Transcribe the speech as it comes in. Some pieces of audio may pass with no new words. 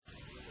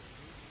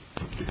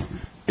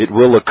It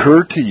will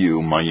occur to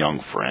you, my young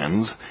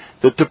friends,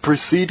 that the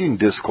preceding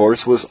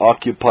discourse was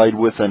occupied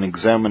with an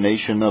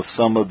examination of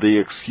some of the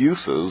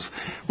excuses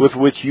with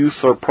which youths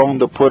are prone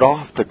to put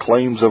off the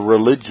claims of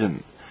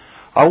religion.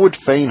 I would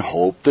fain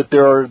hope that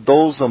there are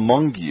those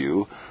among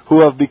you who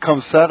have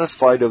become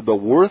satisfied of the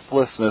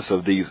worthlessness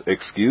of these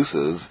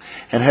excuses,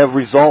 and have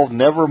resolved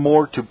never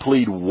more to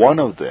plead one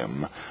of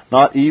them,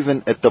 not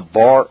even at the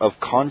bar of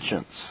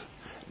conscience.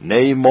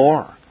 Nay,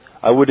 more,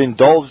 I would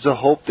indulge the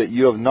hope that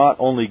you have not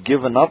only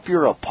given up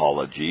your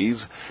apologies,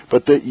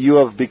 but that you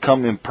have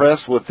become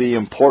impressed with the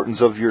importance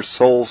of your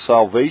soul's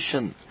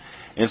salvation,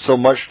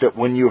 insomuch that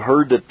when you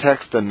heard the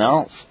text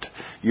announced,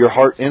 your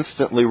heart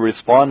instantly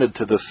responded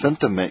to the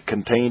sentiment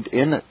contained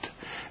in it,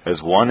 as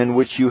one in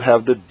which you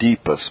have the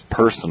deepest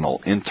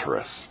personal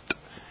interest.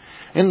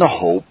 In the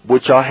hope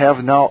which I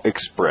have now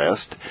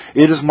expressed,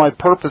 it is my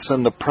purpose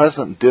in the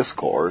present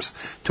discourse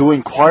to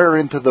inquire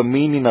into the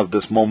meaning of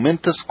this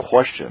momentous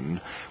question,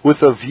 with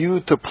a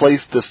view to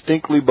place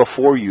distinctly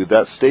before you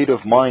that state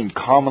of mind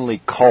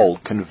commonly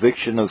called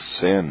conviction of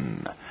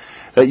sin,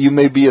 that you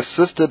may be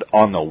assisted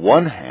on the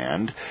one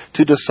hand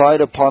to decide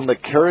upon the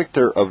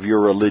character of your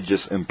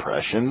religious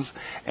impressions,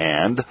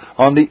 and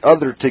on the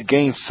other to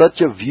gain such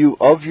a view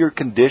of your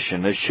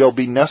condition as shall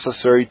be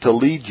necessary to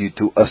lead you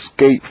to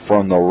escape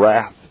from the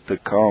wrath to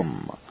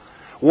come.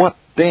 What,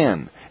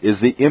 then, is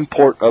the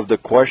import of the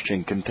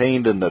question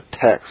contained in the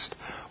text,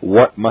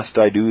 "What must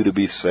I do to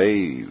be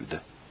saved?"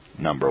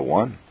 Number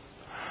 1.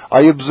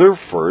 I observe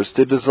first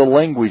it is a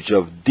language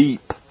of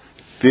deep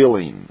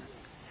feeling.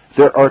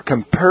 There are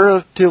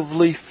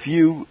comparatively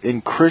few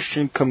in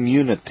Christian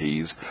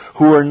communities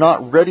who are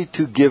not ready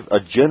to give a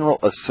general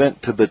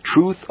assent to the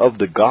truth of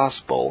the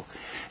gospel,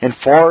 and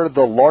far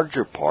the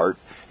larger part,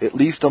 at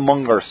least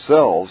among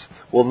ourselves,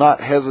 will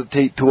not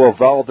hesitate to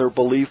avow their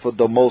belief of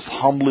the most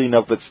humbling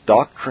of its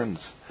doctrines,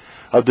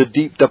 of the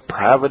deep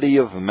depravity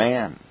of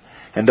man,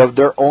 and of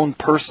their own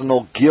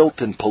personal guilt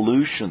and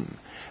pollution.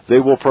 They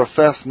will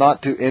profess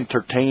not to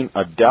entertain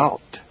a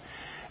doubt,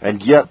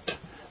 and yet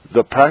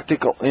the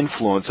practical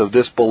influence of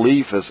this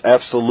belief is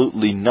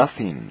absolutely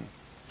nothing.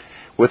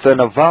 With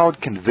an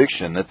avowed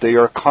conviction that they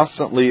are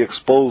constantly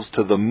exposed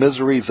to the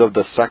miseries of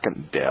the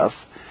second death,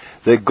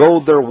 they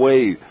go their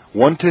way,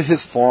 one to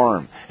his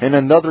farm, and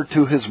another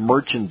to his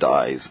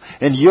merchandise,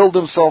 and yield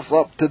themselves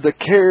up to the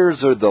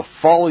cares or the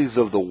follies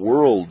of the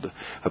world,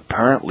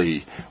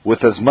 apparently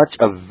with as much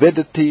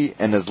avidity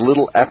and as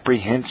little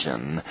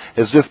apprehension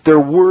as if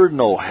there were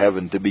no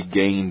heaven to be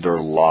gained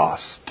or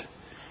lost.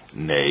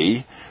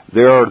 Nay,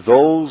 there are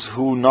those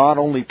who not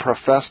only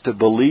profess to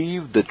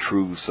believe the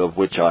truths of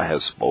which I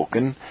have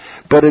spoken,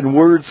 but in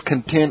words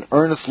contend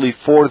earnestly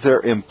for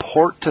their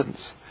importance,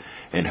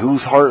 in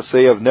whose hearts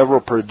they have never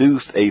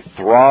produced a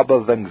throb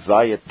of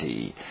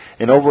anxiety,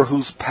 and over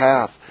whose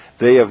path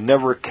they have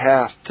never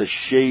cast a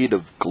shade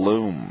of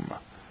gloom.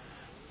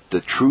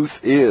 The truth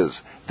is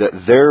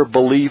that their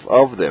belief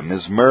of them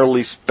is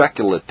merely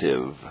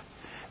speculative.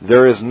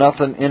 There is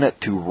nothing in it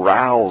to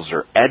rouse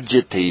or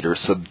agitate or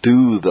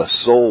subdue the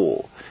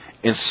soul.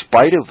 In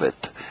spite of it,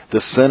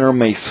 the sinner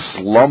may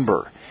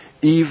slumber,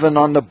 even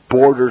on the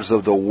borders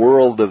of the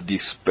world of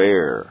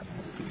despair.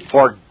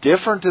 For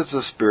different is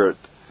the spirit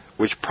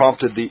which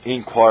prompted the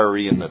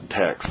inquiry in the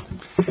text,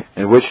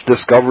 and which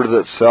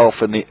discovers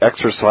itself in the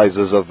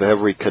exercises of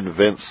every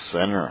convinced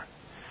sinner.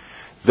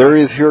 There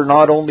is here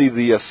not only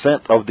the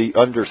assent of the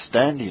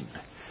understanding,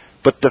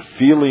 but the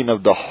feeling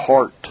of the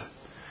heart.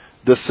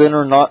 The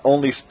sinner not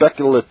only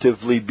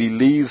speculatively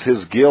believes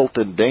his guilt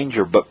and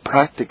danger, but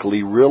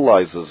practically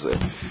realizes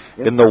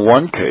it. In the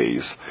one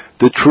case,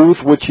 the truth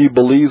which he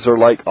believes are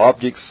like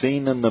objects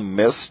seen in the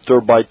mist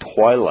or by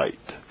twilight.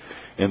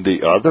 In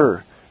the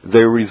other,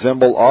 they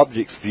resemble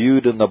objects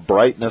viewed in the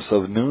brightness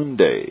of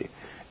noonday.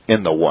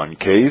 In the one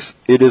case,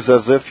 it is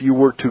as if you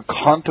were to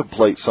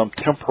contemplate some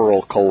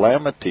temporal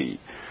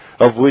calamity,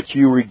 of which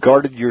you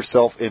regarded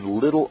yourself in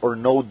little or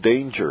no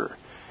danger.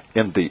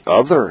 In the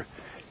other,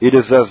 it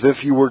is as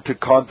if you were to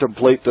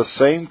contemplate the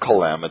same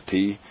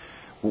calamity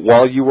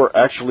while you were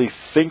actually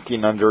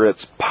sinking under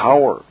its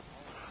power.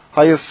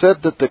 I have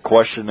said that the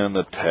question in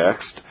the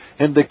text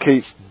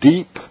indicates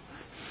deep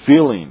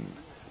feeling,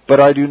 but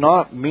I do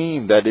not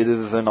mean that it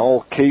is in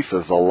all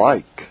cases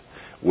alike.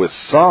 With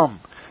some,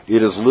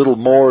 it is little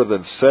more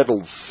than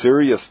settled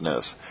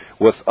seriousness.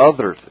 With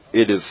others,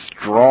 it is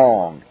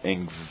strong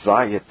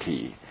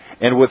anxiety.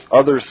 And with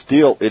others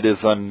still, it is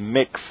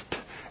unmixed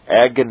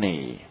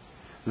agony.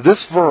 This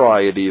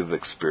variety of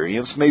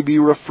experience may be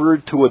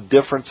referred to a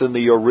difference in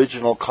the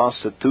original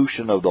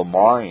constitution of the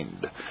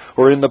mind,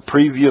 or in the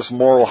previous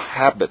moral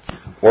habit,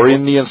 or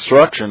in the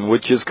instruction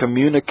which is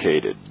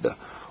communicated,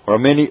 or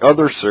many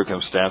other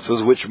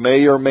circumstances which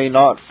may or may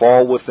not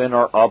fall within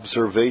our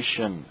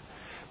observation.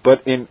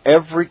 But in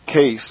every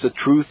case the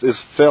truth is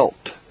felt,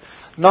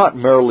 not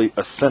merely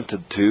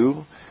assented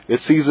to. It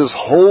seizes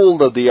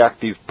hold of the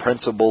active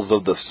principles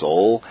of the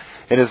soul,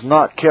 and is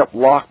not kept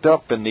locked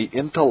up in the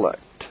intellect.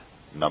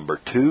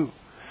 Number 2,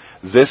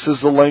 this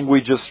is the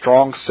language of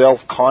strong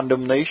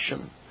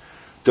self-condemnation.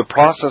 The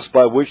process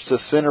by which the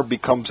sinner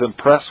becomes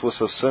impressed with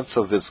a sense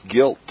of his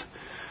guilt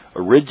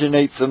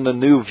originates in the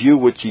new view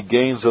which he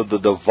gains of the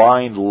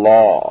divine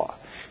law.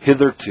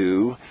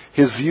 Hitherto,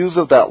 his views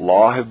of that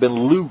law have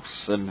been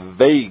loose and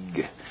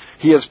vague.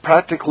 He has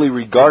practically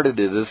regarded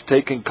it as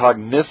taking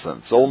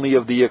cognizance only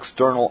of the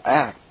external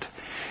act,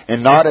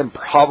 and not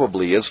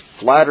improbably has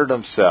flattered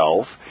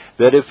himself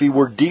that if he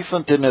were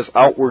decent in his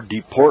outward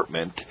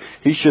deportment,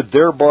 he should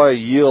thereby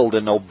yield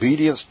in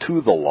obedience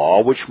to the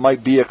law, which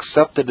might be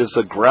accepted as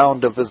a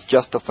ground of his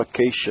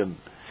justification.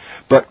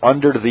 But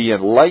under the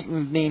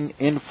enlightening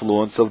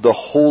influence of the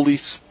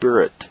Holy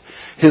Spirit,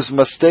 his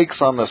mistakes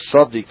on the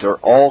subject are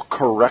all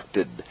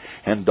corrected,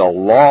 and the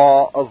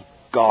law of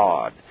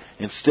God,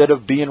 instead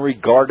of being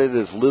regarded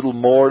as little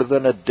more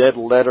than a dead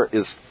letter,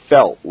 is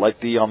felt like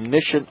the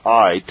omniscient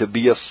eye to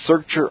be a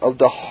searcher of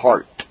the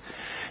heart,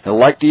 and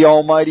like the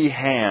almighty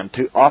hand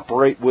to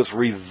operate with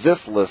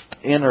resistless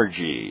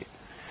energy.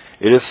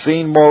 It is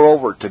seen,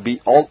 moreover, to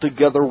be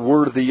altogether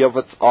worthy of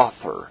its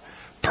author,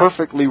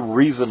 perfectly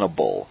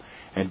reasonable,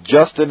 and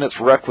just in its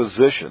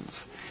requisitions,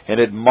 an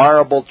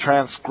admirable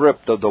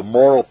transcript of the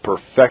moral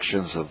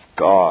perfections of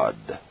God.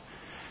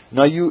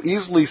 Now you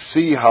easily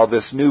see how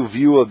this new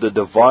view of the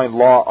divine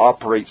law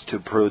operates to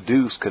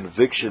produce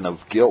conviction of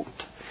guilt.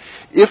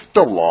 If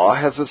the law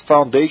has its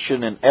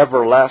foundation in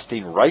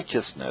everlasting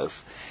righteousness,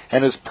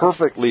 and is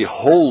perfectly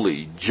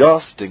holy,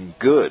 just, and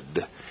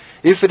good,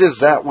 if it is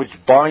that which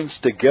binds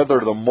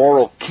together the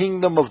moral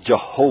kingdom of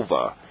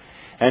Jehovah,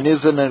 and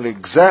is an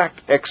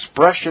exact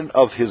expression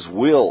of His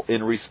will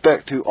in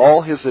respect to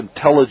all His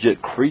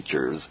intelligent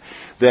creatures,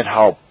 then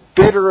how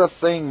bitter a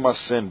thing must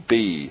sin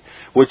be,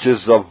 which is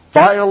the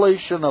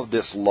violation of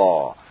this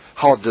law.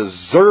 How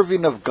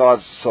deserving of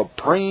God's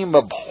supreme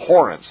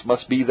abhorrence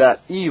must be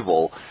that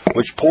evil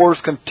which pours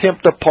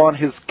contempt upon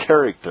His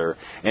character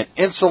and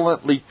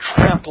insolently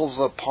tramples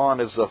upon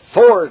His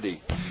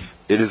authority.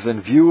 It is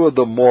in view of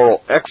the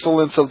moral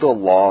excellence of the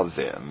law,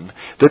 then,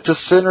 that the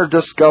sinner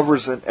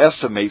discovers and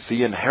estimates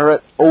the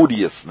inherent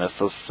odiousness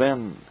of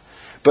sin.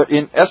 But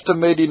in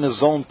estimating his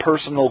own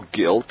personal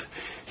guilt,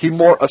 he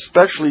more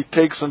especially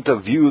takes into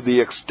view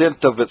the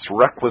extent of its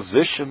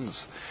requisitions,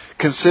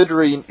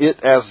 considering it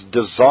as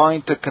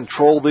designed to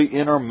control the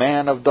inner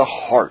man of the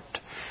heart,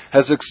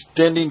 as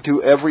extending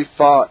to every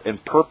thought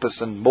and purpose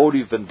and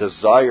motive and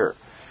desire,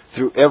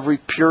 through every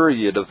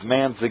period of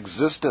man's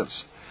existence.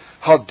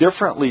 How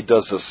differently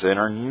does the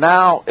sinner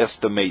now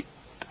estimate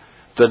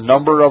the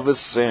number of his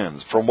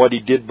sins from what he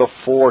did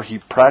before he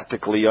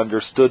practically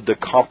understood the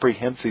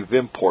comprehensive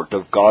import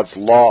of God's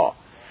law.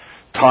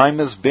 Time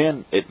has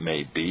been, it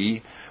may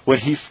be, when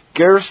he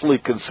scarcely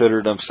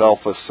considered himself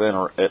a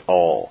sinner at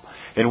all,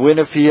 and when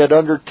if he had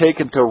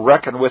undertaken to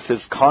reckon with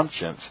his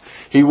conscience,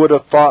 he would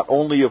have thought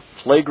only of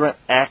flagrant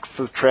acts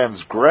of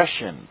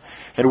transgression,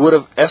 and would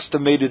have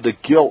estimated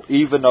the guilt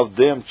even of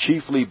them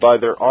chiefly by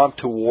their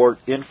untoward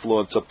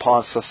influence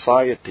upon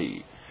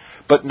society.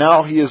 But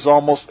now he is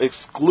almost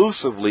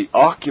exclusively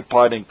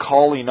occupied in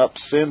calling up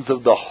sins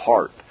of the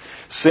heart,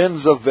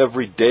 sins of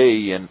every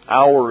day and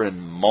hour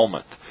and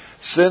moment,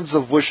 sins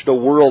of which the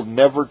world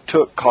never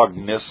took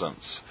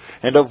cognizance,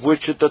 and of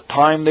which at the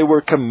time they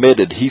were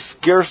committed he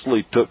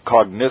scarcely took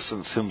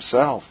cognizance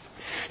himself.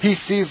 He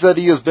sees that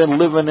he has been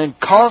living in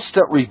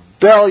constant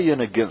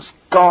rebellion against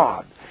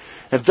God,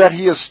 and that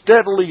he has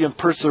steadily and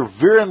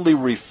perseveringly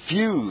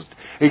refused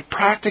a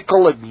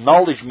practical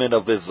acknowledgment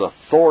of his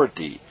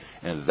authority,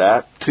 and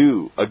that,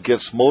 too,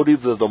 against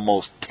motives of the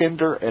most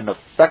tender and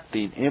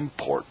affecting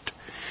import.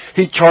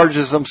 He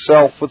charges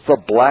himself with the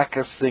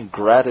blackest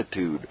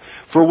ingratitude,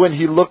 for when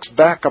he looks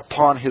back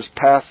upon his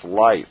past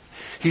life,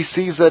 he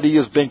sees that he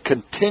has been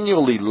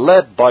continually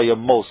led by a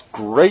most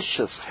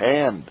gracious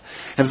hand,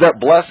 and that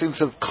blessings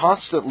have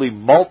constantly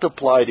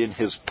multiplied in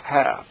his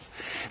path.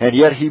 And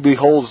yet he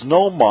beholds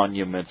no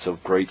monuments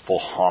of grateful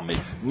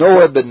homage,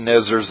 no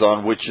Ebenezers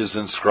on which is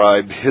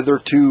inscribed,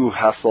 "Hitherto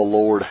hath the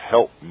Lord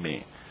helped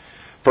me."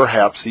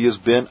 Perhaps he has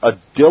been a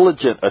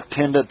diligent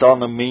attendant on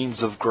the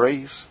means of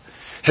grace,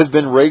 has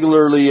been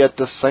regularly at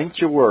the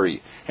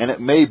sanctuary, and it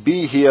may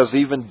be he has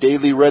even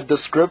daily read the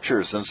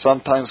Scriptures, and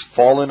sometimes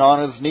fallen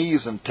on his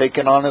knees and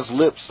taken on his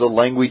lips the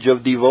language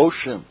of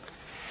devotion.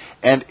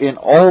 And in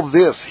all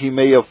this he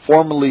may have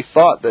formerly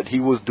thought that he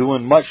was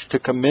doing much to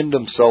commend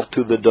himself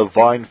to the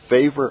divine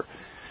favor.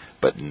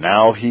 But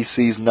now he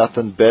sees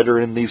nothing better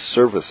in these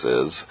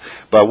services,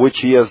 by which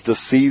he has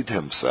deceived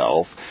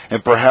himself,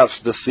 and perhaps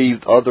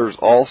deceived others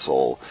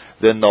also,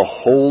 than the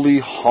holy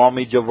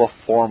homage of a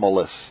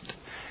formalist.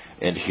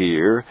 And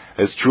here,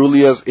 as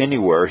truly as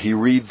anywhere, he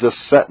reads the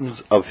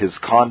sentence of his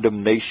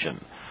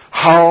condemnation.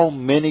 How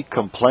many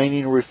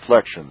complaining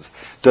reflections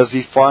does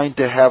he find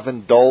to have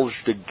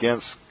indulged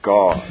against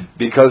God,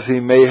 because he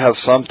may have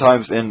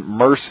sometimes in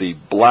mercy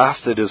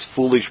blasted his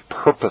foolish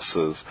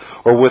purposes,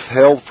 or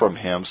withheld from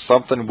him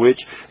something which,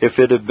 if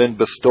it had been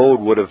bestowed,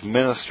 would have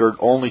ministered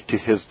only to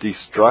his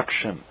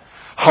destruction.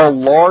 How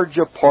large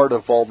a part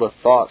of all the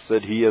thoughts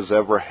that he has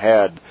ever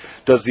had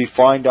does he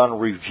find on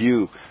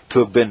review to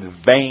have been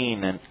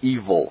vain and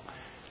evil,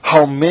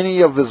 How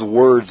many of his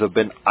words have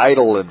been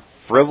idle and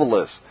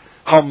frivolous?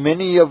 How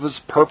many of his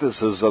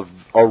purposes have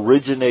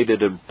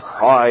originated in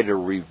pride or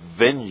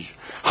revenge?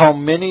 How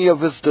many of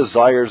his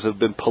desires have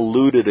been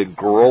polluted and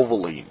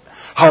groveling?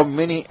 How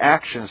many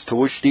actions to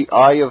which the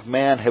eye of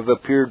man have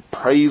appeared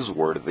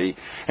praiseworthy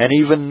and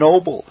even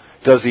noble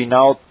does he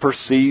now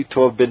perceive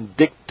to have been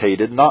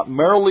dictated not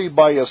merely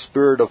by a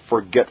spirit of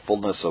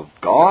forgetfulness of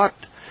God,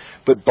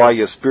 but by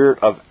a spirit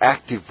of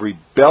active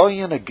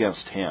rebellion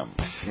against Him?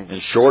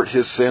 In short,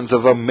 his sins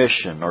of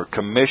omission or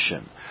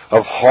commission,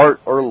 of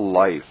heart or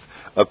life,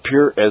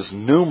 appear as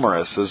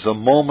numerous as the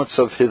moments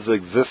of his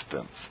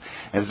existence,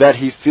 and that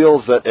he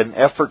feels that an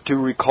effort to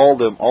recall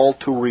them all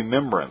to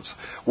remembrance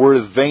were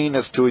as vain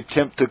as to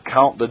attempt to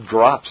count the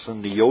drops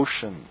in the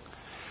ocean.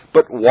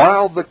 But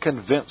while the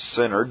convinced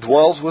sinner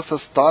dwells with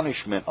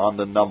astonishment on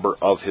the number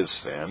of his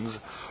sins,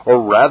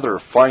 or rather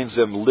finds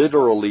them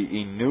literally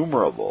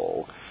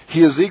innumerable,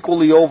 he is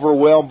equally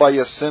overwhelmed by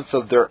a sense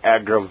of their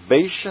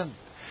aggravation.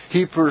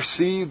 He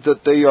perceived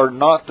that they are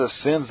not the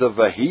sins of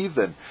a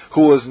heathen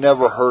who has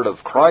never heard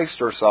of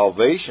Christ or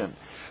salvation,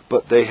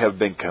 but they have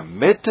been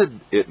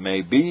committed, it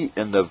may be,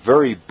 in the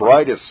very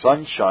brightest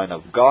sunshine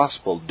of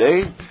gospel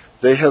day.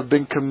 They have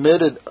been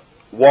committed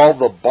while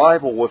the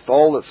Bible, with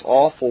all its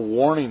awful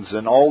warnings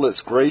and all its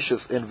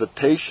gracious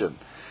invitation,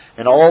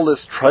 and all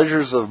its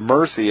treasures of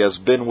mercy has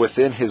been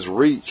within his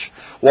reach,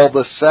 while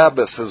the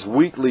Sabbath has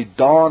weekly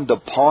dawned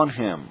upon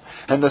him,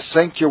 and the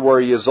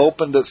sanctuary has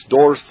opened its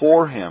doors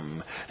for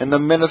him, and the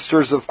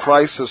ministers of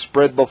Christ have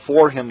spread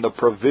before him the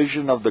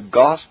provision of the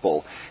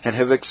gospel, and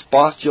have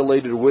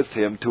expostulated with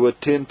him to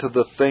attend to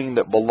the thing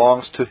that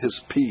belongs to his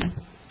peace.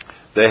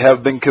 They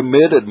have been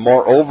committed,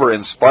 moreover,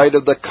 in spite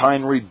of the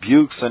kind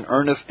rebukes and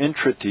earnest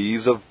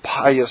entreaties of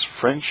pious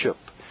friendship,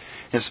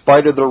 in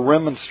spite of the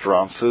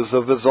remonstrances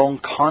of his own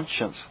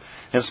conscience,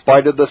 in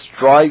spite of the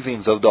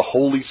strivings of the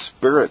Holy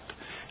Spirit,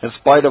 in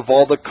spite of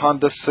all the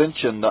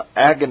condescension, the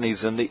agonies,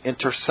 and the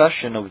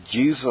intercession of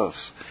Jesus,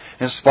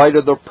 in spite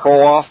of the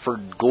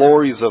proffered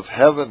glories of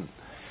heaven,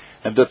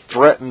 and the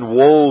threatened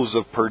woes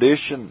of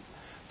perdition,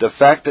 the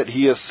fact that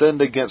he has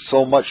sinned against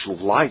so much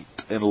light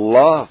and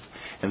love,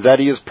 and that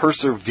he has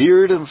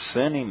persevered in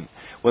sinning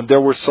when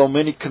there were so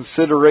many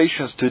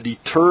considerations to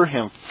deter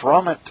him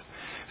from it,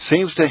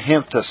 seems to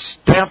him to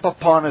stamp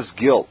upon his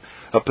guilt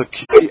a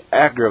peculiarly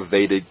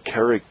aggravated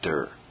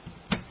character.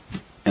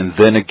 And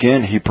then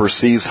again he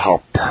perceives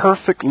how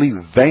perfectly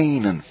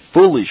vain and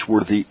foolish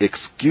were the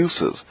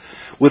excuses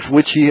with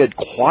which he had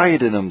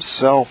quieted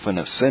himself in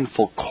a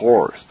sinful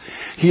course.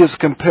 He is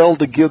compelled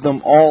to give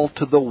them all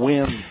to the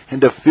wind,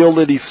 and to feel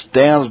that he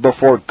stands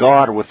before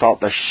God without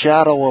the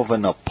shadow of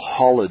an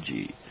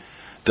apology.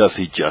 Does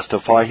he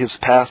justify his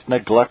past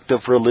neglect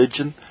of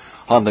religion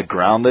on the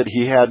ground that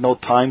he had no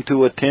time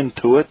to attend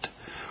to it,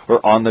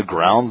 or on the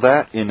ground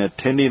that, in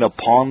attending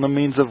upon the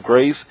means of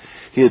grace,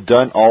 he had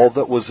done all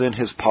that was in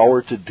his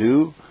power to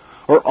do,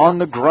 or on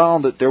the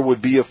ground that there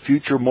would be a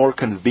future more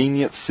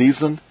convenient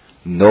season?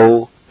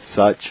 No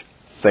such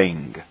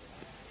thing.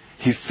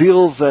 He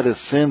feels that his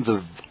sins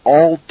have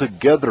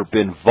altogether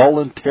been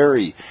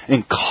voluntary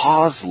and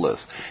causeless,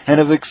 and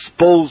have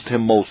exposed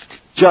him most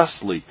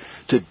justly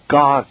to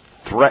God's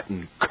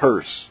threatened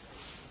curse.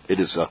 It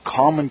is a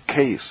common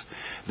case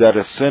that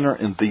a sinner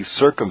in these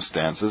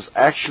circumstances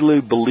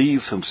actually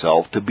believes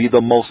himself to be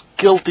the most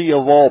guilty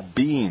of all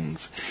beings,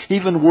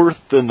 even worse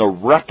than the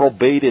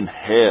reprobate in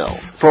hell.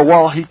 For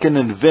while he can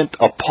invent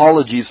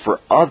apologies for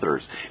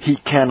others, he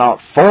cannot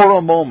for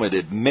a moment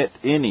admit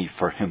any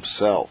for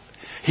himself.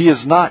 He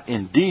is not,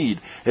 indeed,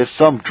 as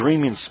some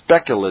dreaming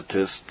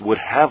speculatist would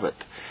have it,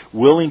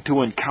 willing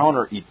to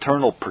encounter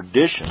eternal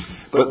perdition,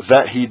 but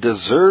that he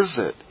deserves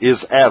it is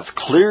as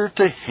clear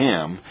to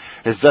him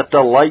as that the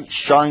light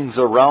shines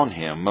around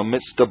him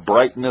amidst the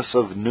brightness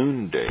of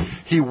noonday.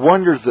 He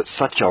wonders that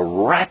such a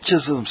wretch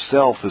as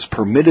himself is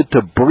permitted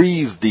to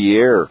breathe the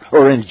air,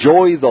 or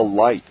enjoy the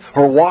light,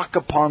 or walk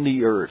upon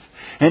the earth,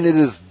 and it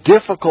is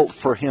difficult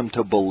for him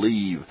to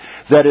believe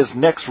that his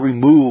next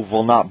remove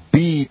will not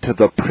be to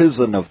the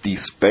prison of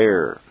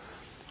despair.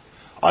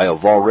 I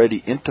have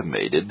already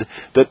intimated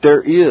that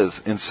there is,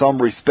 in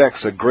some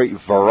respects, a great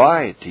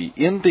variety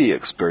in the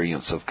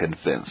experience of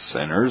convinced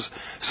sinners,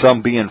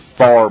 some being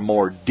far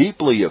more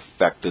deeply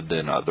affected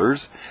than others,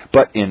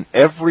 but in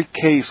every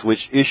case which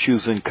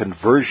issues in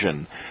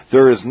conversion,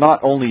 there is not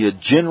only a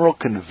general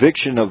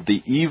conviction of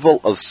the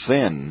evil of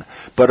sin,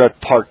 but a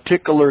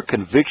particular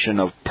conviction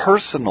of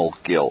personal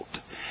guilt,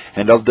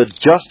 and of the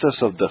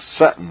justice of the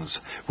sentence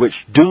which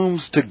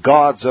dooms to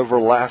God's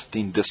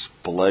everlasting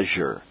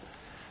displeasure.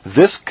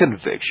 This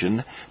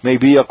conviction may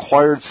be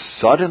acquired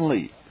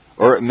suddenly,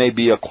 or it may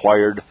be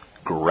acquired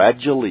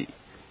gradually.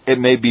 It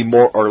may be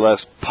more or less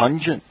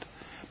pungent,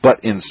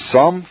 but in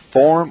some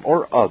form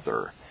or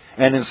other,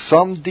 and in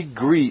some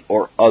degree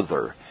or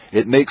other,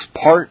 it makes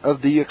part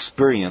of the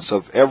experience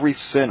of every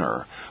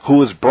sinner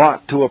who is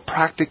brought to a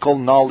practical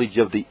knowledge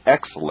of the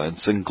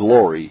excellence and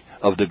glory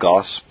of the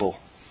gospel.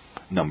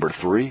 Number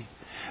 3.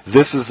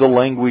 This is the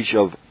language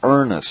of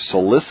earnest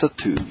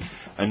solicitude.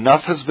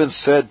 Enough has been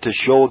said to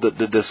show that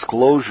the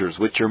disclosures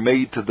which are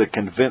made to the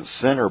convinced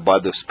sinner by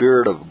the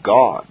Spirit of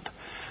God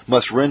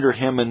must render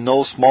him in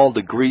no small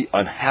degree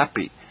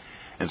unhappy,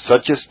 and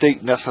such a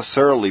state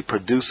necessarily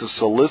produces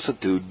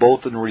solicitude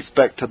both in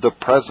respect to the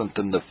present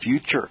and the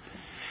future.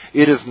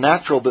 It is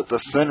natural that the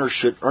sinner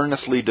should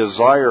earnestly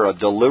desire a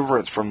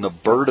deliverance from the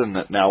burden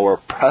that now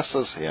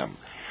oppresses him,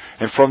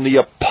 and from the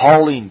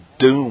appalling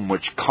doom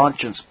which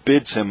conscience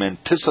bids him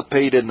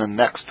anticipate in the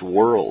next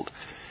world.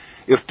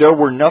 If there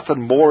were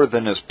nothing more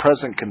than his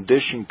present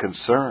condition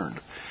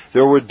concerned,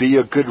 there would be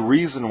a good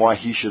reason why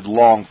he should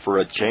long for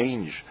a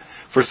change,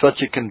 for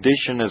such a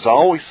condition is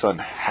always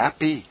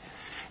unhappy,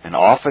 and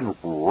often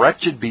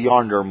wretched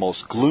beyond our most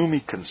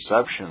gloomy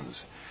conceptions.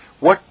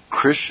 What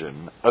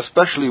Christian,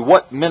 especially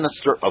what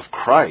minister of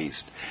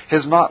Christ,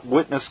 has not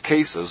witnessed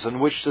cases in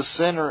which the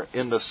sinner,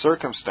 in the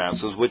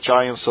circumstances which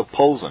I am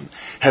supposing,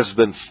 has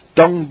been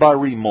stung by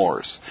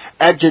remorse,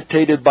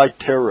 agitated by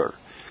terror,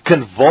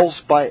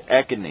 convulsed by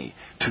agony,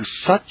 to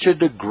such a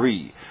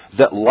degree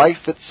that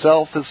life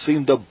itself has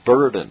seemed a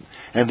burden,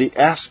 and the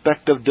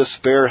aspect of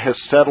despair has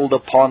settled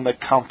upon the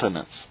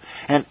countenance,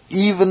 and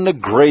even the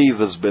grave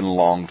has been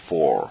longed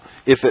for,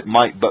 if it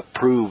might but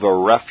prove a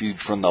refuge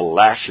from the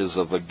lashes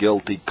of a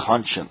guilty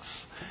conscience.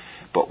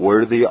 But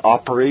where the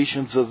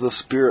operations of the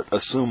Spirit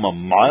assume a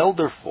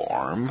milder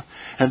form,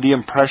 and the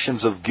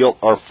impressions of guilt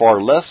are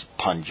far less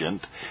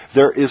pungent,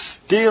 there is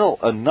still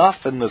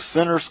enough in the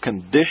sinner's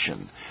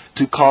condition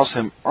to cause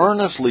him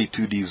earnestly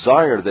to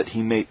desire that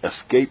he may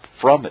escape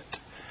from it.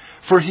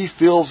 For he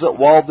feels that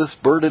while this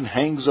burden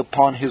hangs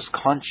upon his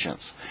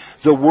conscience,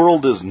 the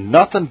world is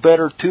nothing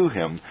better to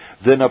him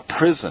than a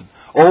prison,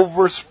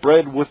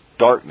 overspread with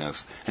darkness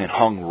and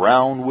hung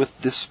round with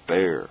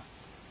despair.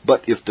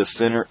 But if the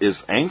sinner is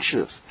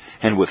anxious,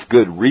 and with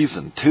good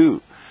reason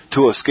too,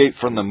 to escape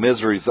from the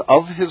miseries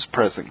of his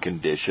present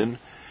condition,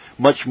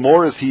 much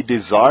more is he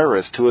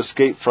desirous to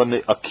escape from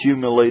the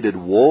accumulated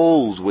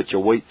woes which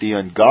await the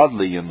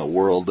ungodly in the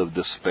world of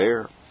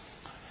despair.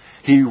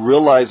 He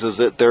realizes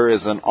that there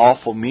is an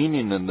awful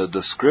meaning in the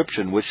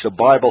description which the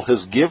Bible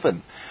has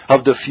given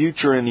of the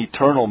future and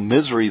eternal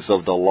miseries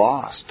of the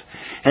lost,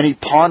 and he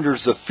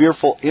ponders the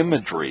fearful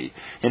imagery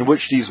in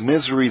which these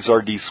miseries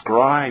are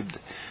described,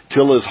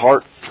 till his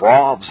heart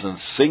throbs and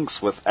sinks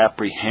with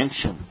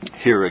apprehension.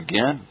 Here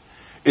again,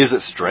 is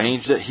it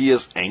strange that he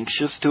is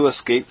anxious to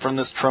escape from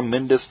this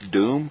tremendous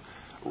doom?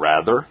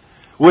 Rather,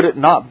 would it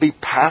not be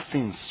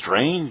passing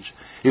strange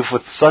if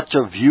with such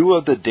a view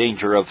of the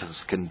danger of his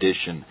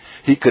condition,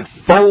 he could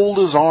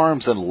fold his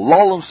arms and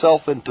lull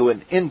himself into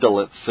an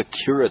indolent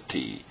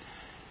security?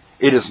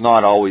 It is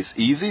not always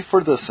easy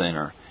for the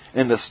sinner,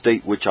 in the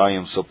state which I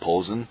am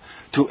supposing,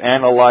 to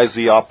analyze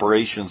the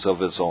operations of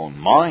his own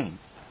mind.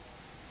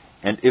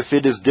 And if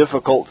it is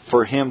difficult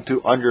for him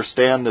to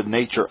understand the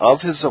nature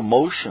of his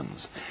emotions,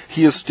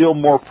 he is still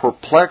more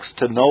perplexed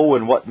to know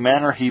in what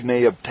manner he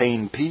may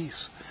obtain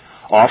peace.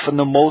 Often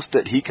the most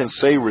that he can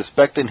say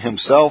respecting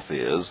himself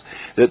is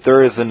that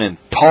there is an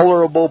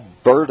intolerable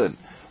burden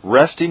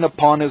resting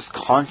upon his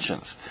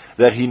conscience,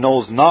 that he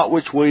knows not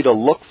which way to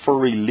look for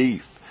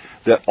relief,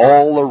 that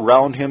all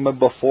around him and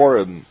before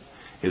him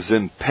is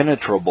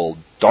impenetrable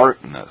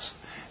darkness.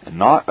 And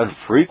not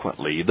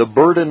unfrequently, the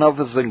burden of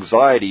his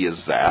anxiety is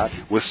that,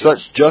 with such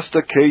just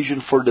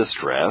occasion for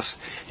distress,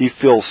 he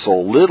feels so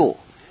little,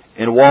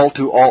 and while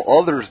to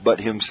all others but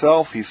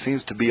himself he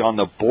seems to be on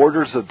the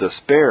borders of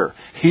despair,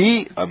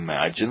 he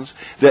imagines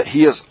that he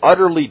is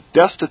utterly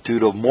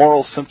destitute of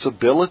moral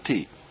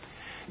sensibility.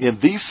 In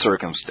these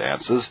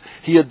circumstances,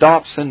 he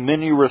adopts in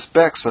many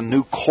respects a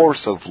new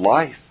course of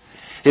life.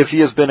 If he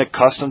has been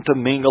accustomed to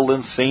mingle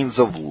in scenes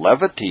of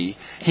levity,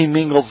 he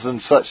mingles in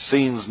such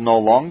scenes no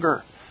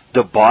longer.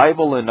 The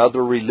Bible and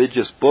other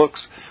religious books,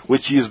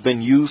 which he has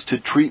been used to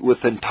treat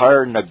with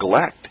entire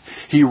neglect,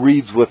 he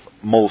reads with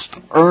most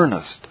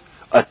earnest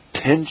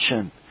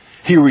attention.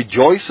 He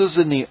rejoices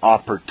in the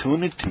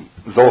opportunity,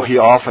 though he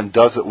often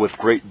does it with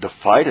great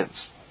diffidence,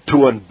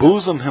 to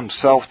unbosom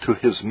himself to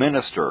his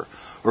minister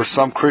or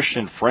some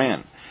Christian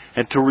friend,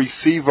 and to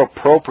receive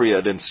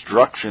appropriate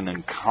instruction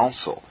and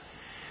counsel.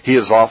 He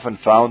is often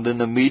found in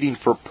the meeting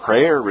for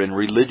prayer and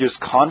religious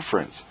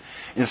conference,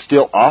 and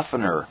still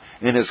oftener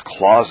in his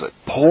closet,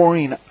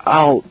 pouring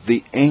out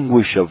the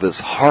anguish of his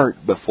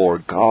heart before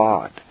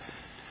God.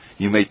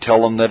 You may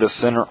tell him that a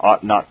sinner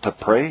ought not to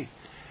pray,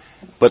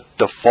 but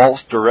the false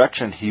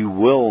direction he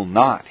will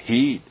not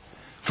heed.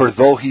 For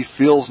though he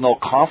feels no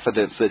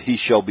confidence that he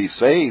shall be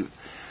saved,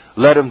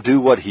 let him do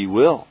what he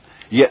will.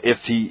 Yet if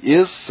he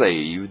is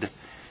saved,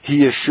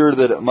 he is sure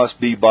that it must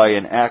be by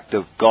an act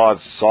of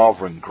God's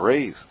sovereign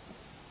grace,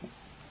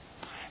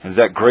 and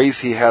that grace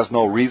he has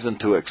no reason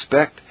to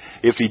expect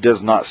if he does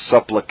not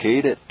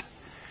supplicate it.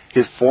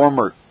 His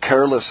former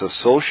careless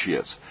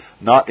associates,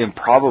 not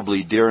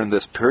improbably during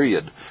this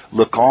period,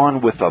 look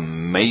on with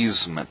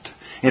amazement,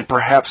 and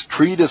perhaps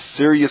treat his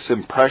serious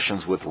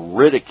impressions with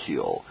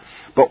ridicule.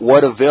 But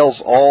what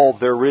avails all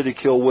their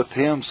ridicule with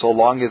him so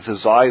long as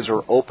his eyes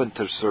are open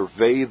to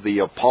survey the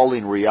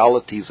appalling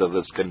realities of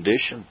his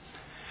condition?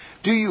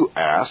 Do you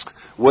ask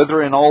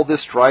whether in all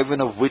this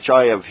striving of which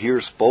I have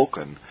here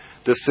spoken,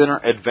 the sinner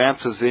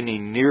advances any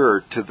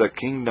nearer to the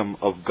kingdom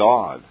of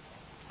God,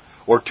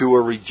 or to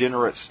a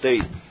regenerate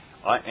state?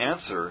 I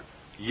answer,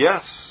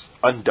 yes,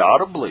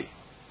 undoubtedly,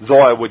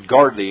 though I would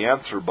guard the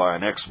answer by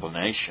an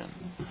explanation.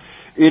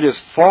 It is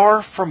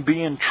far from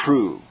being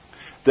true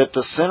that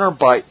the sinner,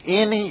 by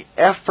any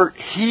effort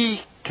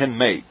he can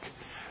make,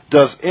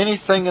 does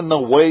anything in the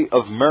way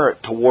of merit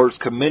towards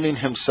committing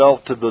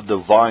himself to the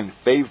divine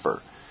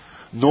favor,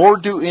 nor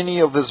do any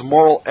of his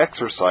moral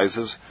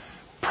exercises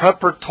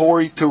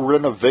preparatory to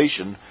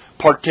renovation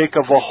partake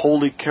of a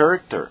holy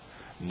character.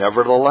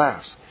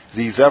 Nevertheless,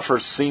 these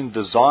efforts seem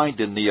designed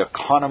in the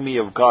economy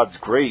of God's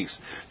grace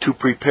to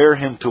prepare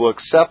him to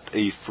accept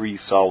a free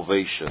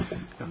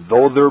salvation. And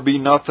though there be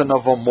nothing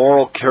of a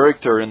moral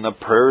character in the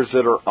prayers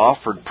that are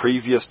offered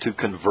previous to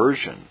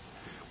conversion,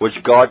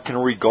 which God can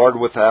regard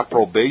with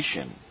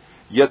approbation,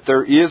 yet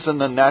there is in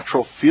the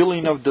natural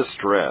feeling of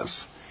distress.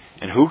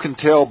 And who can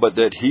tell but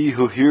that he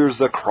who hears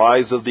the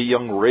cries of the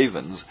young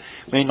ravens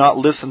may not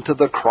listen to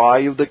the cry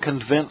of the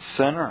convinced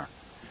sinner?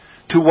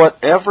 To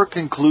whatever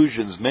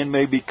conclusions men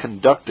may be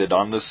conducted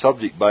on the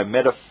subject by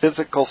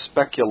metaphysical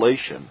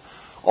speculation,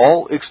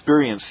 all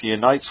experience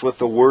unites with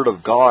the Word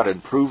of God in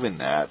proving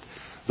that,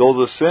 though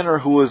the sinner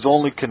who is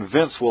only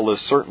convinced will as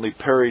certainly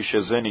perish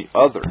as any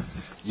other,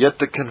 yet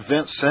the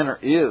convinced sinner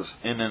is,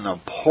 in an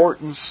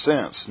important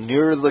sense,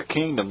 nearer the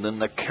kingdom than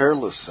the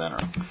careless sinner,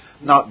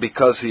 not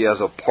because he has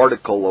a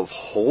particle of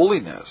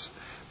holiness,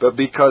 but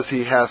because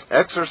he has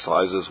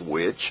exercises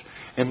which,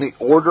 in the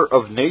order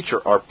of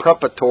nature, are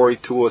preparatory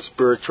to a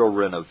spiritual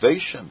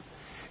renovation.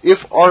 If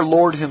our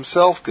Lord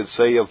himself could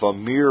say of a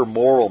mere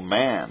moral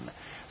man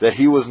that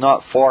he was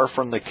not far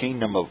from the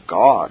kingdom of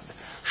God,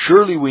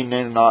 surely we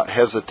need not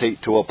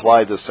hesitate to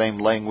apply the same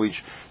language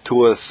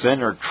to a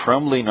sinner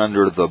trembling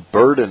under the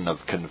burden of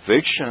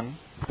conviction.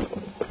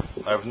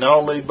 I have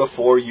now laid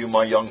before you,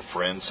 my young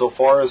friends, so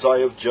far as I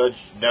have judged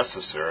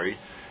necessary,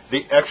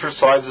 the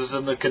exercises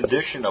and the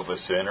condition of a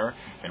sinner,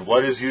 and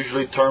what is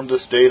usually termed a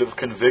state of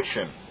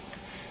conviction.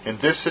 In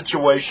this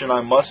situation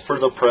I must for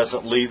the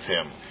present leave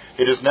him.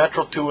 It is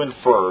natural to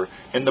infer,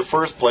 in the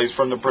first place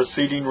from the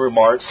preceding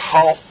remarks,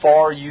 how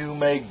far you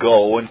may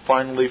go and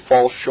finally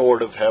fall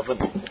short of heaven.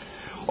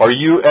 Are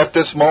you at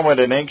this moment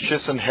an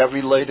anxious and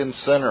heavy-laden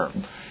sinner?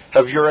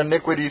 Have your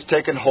iniquities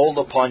taken hold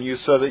upon you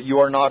so that you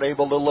are not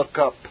able to look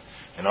up?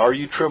 And are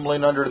you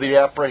trembling under the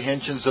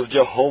apprehensions of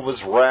Jehovah's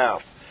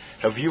wrath?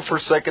 Have you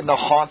forsaken the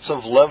haunts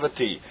of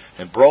levity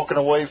and broken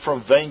away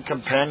from vain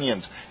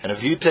companions? And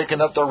have you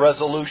taken up the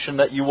resolution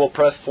that you will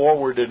press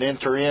forward and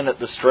enter in at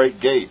the strait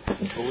gate?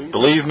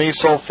 Believe me,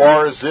 so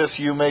far as this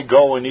you may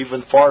go, and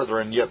even farther,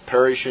 and yet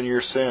perish in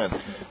your sin.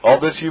 All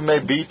this you may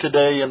be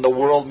today, and the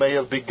world may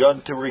have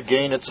begun to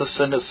regain its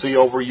ascendancy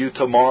over you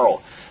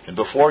tomorrow. And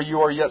before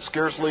you are yet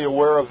scarcely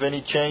aware of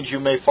any change,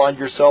 you may find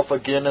yourself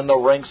again in the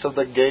ranks of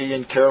the gay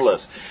and careless.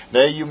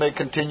 Nay, you may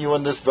continue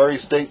in this very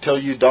state till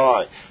you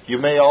die. You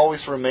may always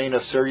remain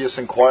a serious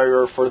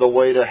inquirer for the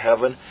way to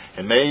heaven,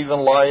 and may even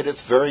lie at its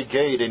very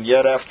gate, and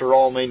yet after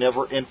all may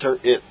never enter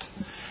it.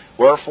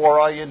 Wherefore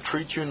I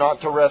entreat you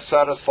not to rest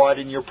satisfied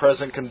in your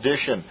present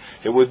condition.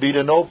 It would be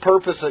to no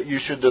purpose that you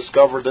should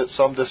discover that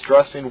some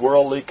distressing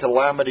worldly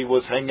calamity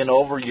was hanging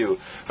over you,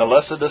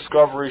 unless the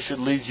discovery should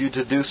lead you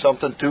to do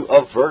something to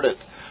avert it.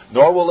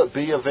 Nor will it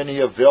be of any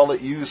avail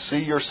that you see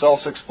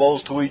yourselves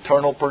exposed to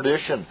eternal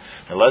perdition,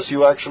 unless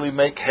you actually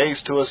make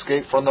haste to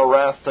escape from the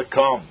wrath to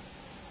come.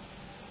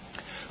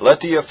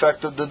 Let the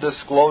effect of the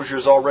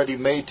disclosures already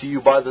made to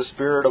you by the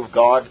Spirit of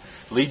God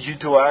lead you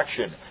to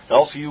action.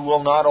 Else you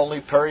will not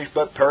only perish,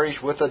 but perish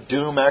with a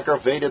doom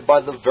aggravated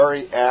by the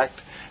very act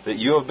that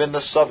you have been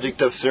the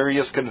subject of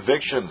serious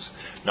convictions.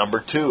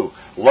 Number 2,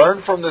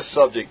 learn from this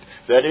subject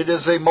that it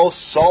is a most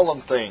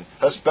solemn thing,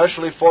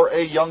 especially for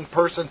a young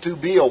person, to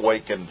be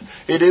awakened.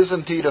 It is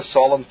indeed a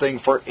solemn thing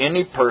for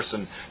any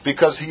person,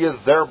 because he is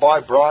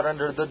thereby brought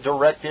under the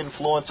direct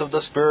influence of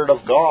the Spirit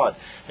of God.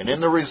 And in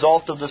the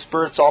result of the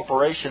Spirit's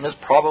operation is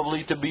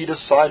probably to be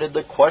decided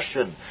the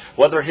question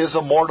whether his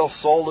immortal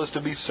soul is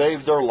to be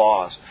saved or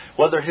lost,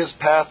 whether his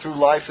path through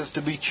life is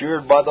to be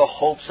cheered by the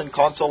hopes and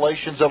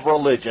consolations of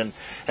religion,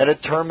 and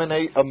to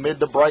terminate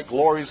amid the bright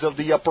glories of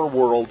the upper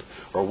world,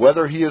 or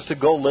whether he is to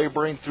go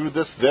laboring through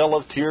this vale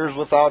of tears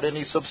without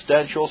any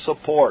substantial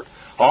support,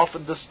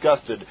 often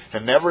disgusted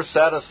and never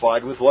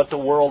satisfied with what the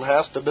world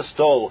has to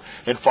bestow,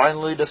 and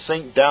finally to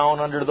sink down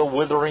under the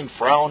withering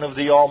frown of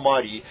the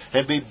Almighty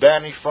and be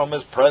banished from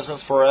His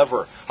presence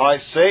forever. I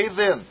say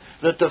then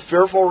that the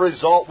fearful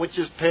result which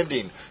is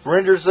pending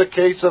renders the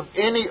case of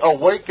any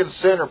awakened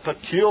sinner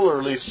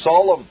peculiarly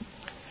solemn.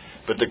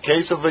 But the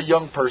case of a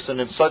young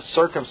person in such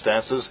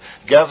circumstances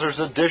gathers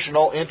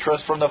additional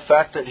interest from the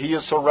fact that he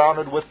is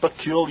surrounded with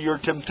peculiar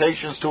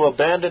temptations to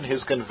abandon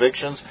his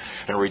convictions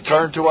and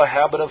return to a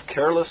habit of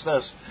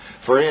carelessness.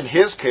 For in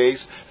his case,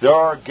 there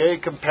are gay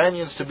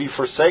companions to be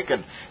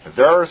forsaken, and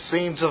there are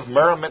scenes of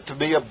merriment to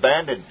be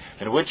abandoned,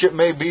 in which it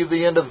may be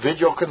the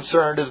individual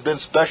concerned has been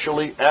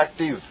specially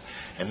active,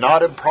 and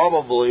not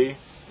improbably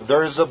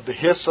there is a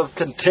hiss of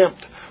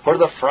contempt or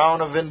the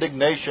frown of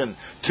indignation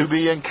to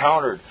be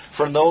encountered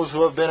from those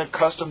who have been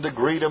accustomed to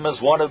greet him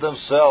as one of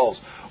themselves.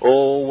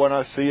 Oh, when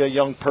I see a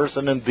young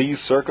person in these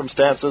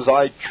circumstances,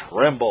 I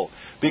tremble,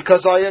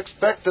 because I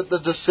expect that the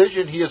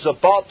decision he is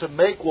about to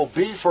make will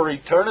be for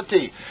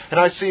eternity, and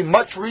I see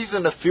much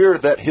reason to fear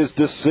that his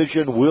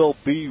decision will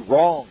be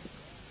wrong.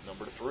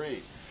 Number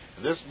 3.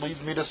 This leads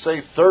me to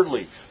say,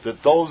 thirdly, that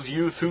those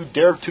youth who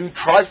dare to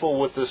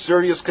trifle with the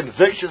serious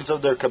convictions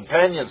of their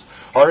companions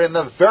are in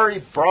the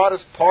very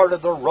broadest part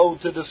of the road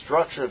to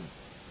destruction.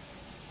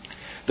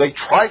 They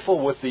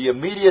trifle with the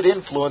immediate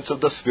influence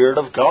of the Spirit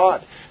of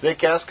God. They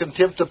cast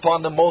contempt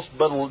upon the most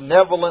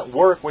benevolent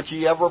work which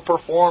He ever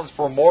performs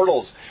for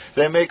mortals.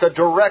 They make a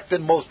direct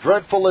and most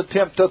dreadful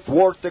attempt to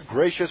thwart the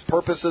gracious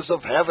purposes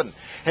of heaven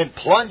and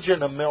plunge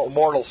a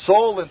mortal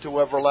soul into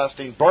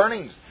everlasting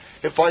burnings.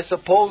 If I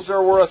suppose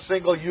there were a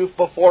single youth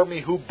before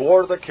me who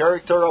bore the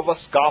character of a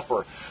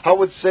scoffer, I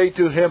would say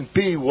to him,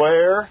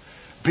 beware,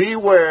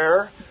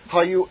 beware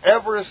how you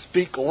ever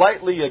speak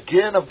lightly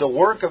again of the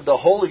work of the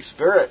Holy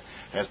Spirit.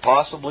 And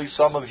possibly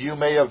some of you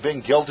may have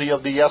been guilty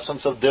of the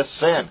essence of this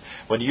sin,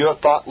 when you have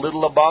thought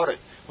little about it.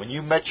 When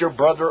you met your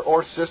brother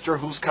or sister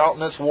whose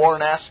countenance wore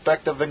an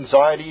aspect of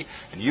anxiety,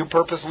 and you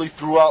purposely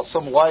threw out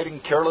some light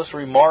and careless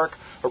remark,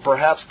 or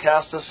perhaps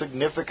cast a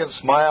significant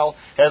smile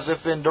as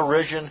if in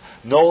derision,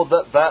 know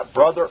that that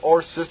brother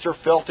or sister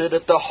felt it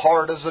at the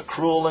heart as a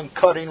cruel and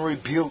cutting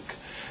rebuke.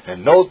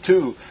 And know,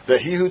 too,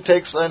 that he who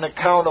takes an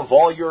account of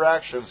all your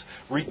actions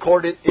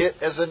recorded it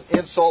as an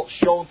insult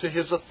shown to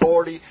his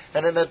authority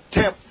and an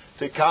attempt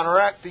to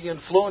counteract the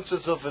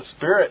influences of his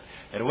spirit.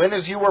 And when,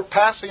 as you were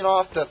passing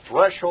off the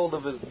threshold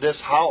of this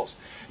house,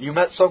 you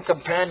met some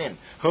companion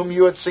whom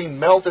you had seen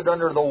melted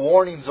under the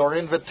warnings or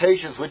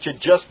invitations which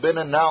had just been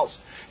announced,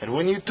 and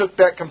when you took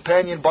that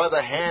companion by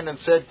the hand and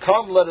said,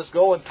 "Come, let us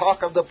go and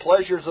talk of the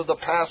pleasures of the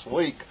past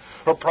week,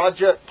 or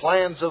project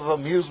plans of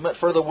amusement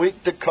for the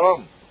week to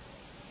come,"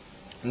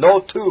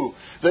 know, too,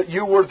 that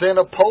you were then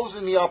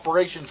opposing the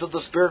operations of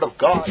the Spirit of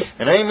God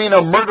and aiming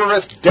a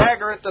murderous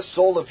dagger at the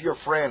soul of your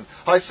friend.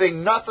 I say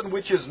nothing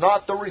which is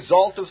not the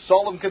result of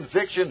solemn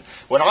conviction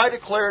when I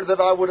declare that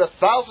I would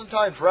 1,000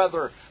 times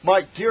rather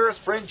my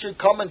dearest friend should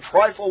come and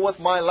trifle with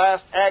my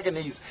last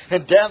agonies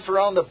and dance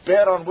around the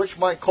bed on which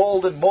my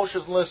cold and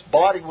motionless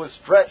body was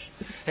stretched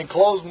and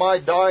close my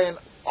dying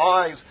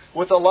eyes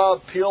with a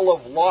loud peal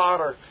of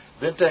laughter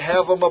than to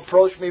have him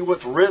approach me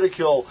with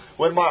ridicule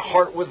when my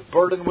heart was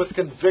burdened with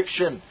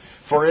conviction.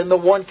 For in the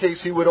one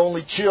case he would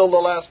only chill the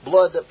last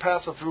blood that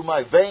passeth through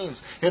my veins.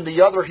 In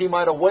the other he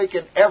might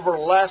awaken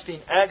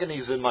everlasting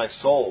agonies in my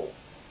soul.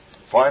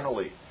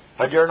 Finally,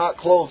 I dare not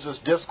close this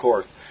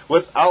discourse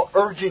without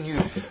urging you,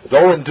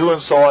 though in doing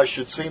so I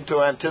should seem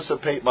to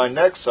anticipate my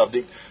next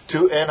subject,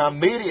 to an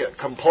immediate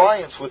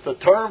compliance with the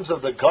terms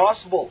of the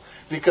gospel.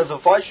 Because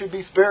if I should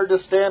be spared to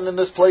stand in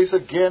this place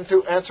again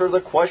to answer the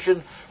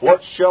question,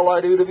 "What shall I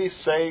do to be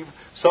saved?"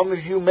 some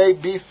of you may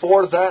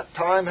before that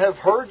time have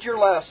heard your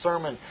last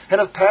sermon and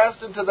have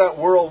passed into that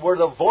world where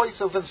the voice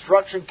of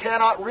instruction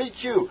cannot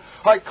reach you.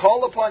 I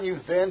call upon you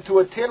then to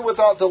attend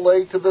without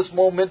delay to this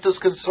momentous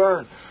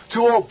concern,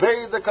 to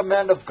obey the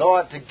command of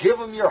God, to give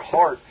Him your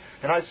heart.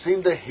 And I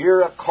seem to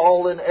hear a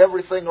call in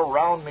everything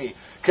around me,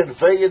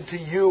 conveying to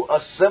you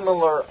a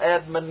similar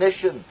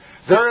admonition.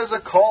 There is a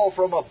call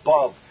from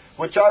above,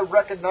 which I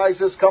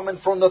recognize as coming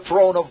from the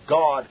throne of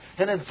God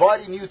and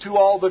inviting you to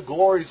all the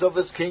glories of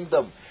His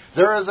kingdom.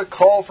 There is a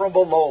call from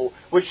below,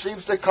 which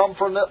seems to come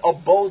from the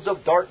abodes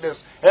of darkness,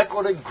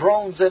 echoed in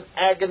groans and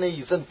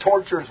agonies and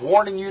tortures,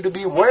 warning you to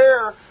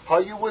beware how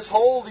you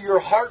withhold your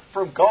heart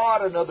from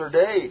God another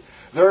day.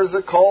 There is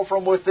a call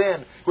from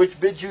within, which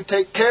bids you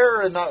take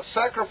care and not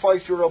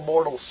sacrifice your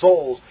immortal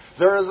souls.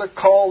 There is a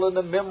call in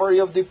the memory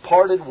of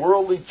departed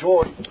worldly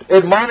joy,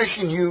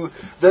 admonishing you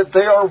that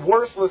they are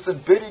worthless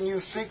and bidding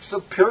you seek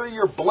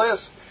superior bliss.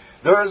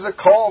 There is a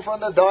call from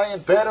the dying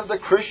bed of the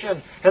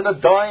Christian and the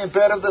dying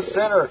bed of the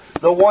sinner,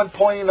 the one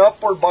pointing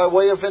upward by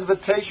way of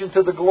invitation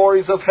to the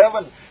glories of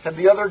heaven, and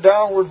the other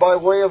downward by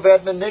way of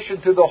admonition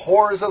to the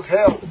horrors of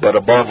hell. But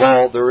above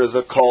all, there is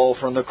a call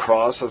from the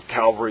cross of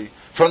Calvary,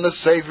 from the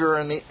Savior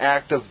in the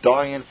act of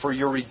dying for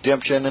your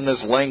redemption, and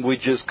His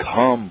language is,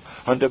 "Come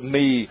unto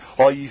me,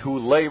 all ye who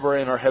labor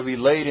and are heavy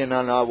laden,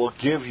 and I will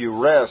give you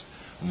rest."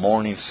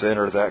 Mourning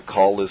sinner, that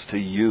call is to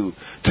you,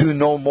 to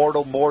no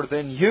mortal more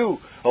than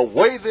you.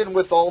 Away then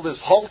with all this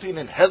halting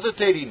and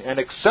hesitating, and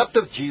accept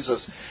of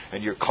Jesus,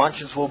 and your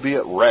conscience will be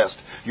at rest.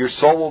 Your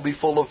soul will be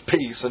full of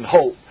peace and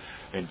hope,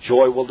 and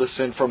joy will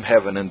descend from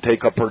heaven and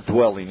take up her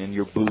dwelling in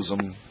your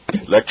bosom.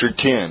 Lecture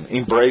 10,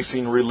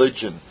 Embracing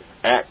Religion,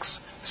 Acts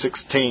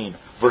 16,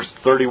 verse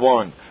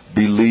 31.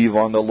 Believe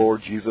on the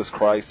Lord Jesus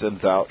Christ,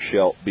 and thou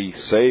shalt be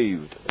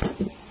saved.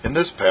 In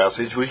this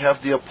passage, we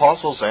have the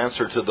Apostles'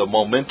 answer to the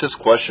momentous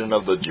question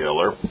of the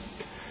jailer,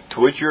 to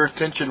which your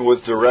attention was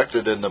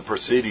directed in the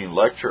preceding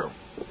lecture.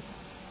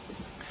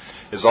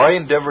 As I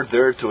endeavored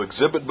there to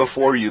exhibit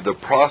before you the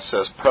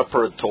process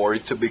preparatory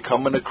to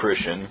becoming a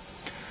Christian,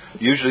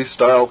 usually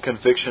styled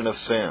conviction of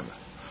sin,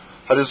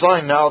 I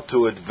design now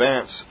to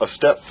advance a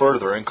step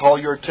further and call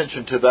your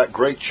attention to that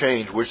great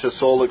change which the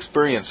soul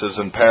experiences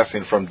in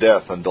passing from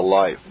death unto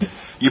life.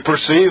 You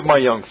perceive, my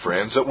young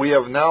friends, that we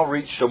have now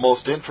reached a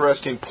most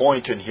interesting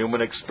point in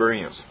human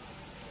experience.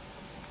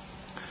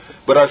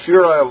 But I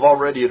fear I have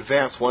already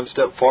advanced one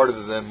step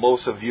farther than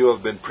most of you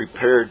have been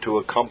prepared to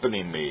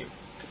accompany me.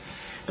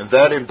 And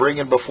that in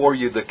bringing before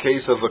you the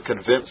case of a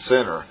convinced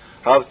sinner,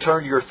 I have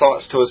turned your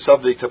thoughts to a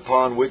subject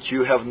upon which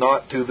you have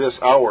not to this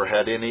hour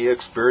had any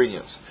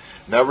experience.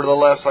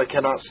 Nevertheless, I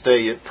cannot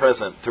stay at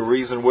present to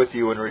reason with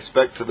you in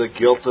respect to the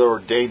guilt or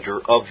danger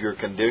of your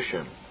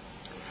condition.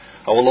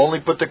 I will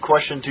only put the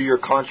question to your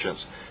conscience,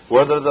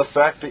 whether the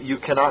fact that you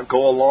cannot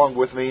go along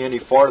with me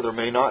any farther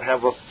may not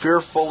have a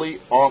fearfully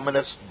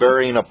ominous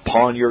bearing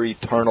upon your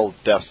eternal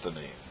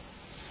destiny.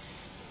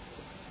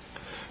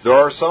 There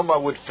are some, I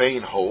would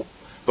fain hope,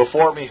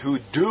 before me who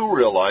do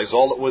realize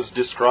all that was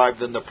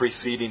described in the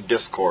preceding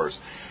discourse,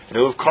 and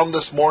who have come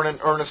this morning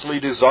earnestly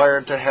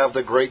desiring to have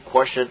the great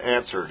question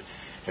answered,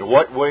 in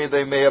what way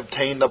they may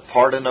obtain the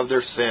pardon of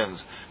their sins,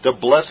 the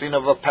blessing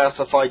of a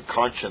pacified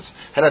conscience,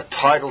 and a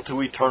title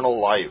to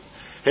eternal life.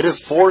 It is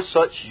for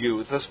such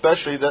youth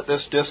especially that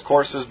this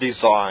discourse is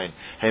designed,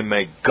 and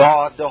may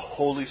God the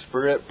Holy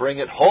Spirit bring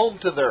it home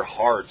to their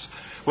hearts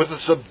with a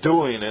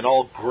subduing and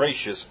all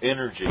gracious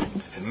energy.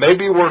 It may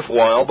be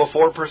worthwhile,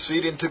 before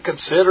proceeding to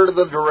consider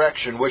the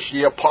direction which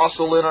the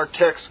apostle in our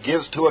text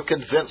gives to a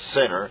convinced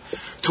sinner,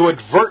 to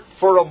advert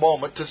for a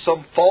moment to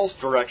some false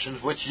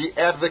directions which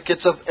the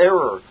advocates of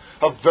error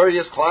of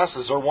various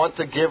classes are wont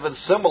to give in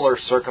similar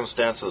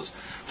circumstances.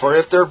 For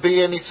if there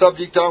be any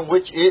subject on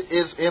which it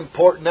is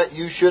important that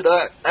you should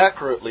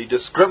accurately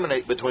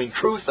discriminate between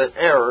truth and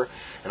error,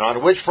 and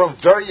on which from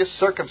various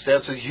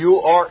circumstances you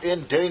are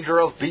in danger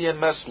of being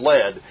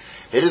misled,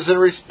 it is in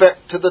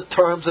respect to the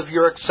terms of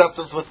your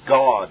acceptance with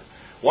God.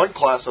 One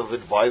class of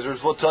advisers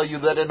will tell you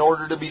that in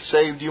order to be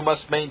saved you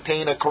must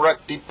maintain a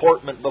correct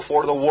deportment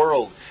before the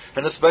world,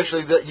 and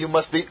especially that you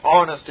must be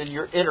honest in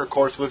your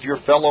intercourse with your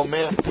fellow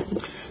men.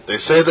 They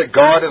say that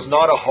God is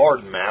not a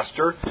hard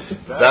master,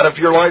 that if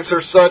your lives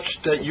are such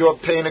that you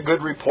obtain a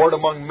good report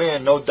among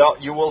men, no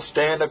doubt you will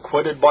stand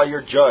acquitted by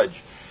your judge.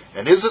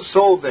 And is it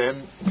so,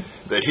 then,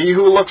 that he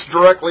who looks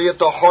directly at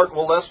the heart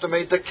will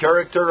estimate the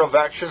character of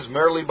actions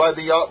merely by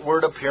the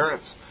outward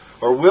appearance?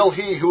 Or will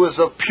he who is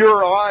of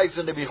pure eyes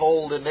and to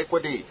behold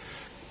iniquity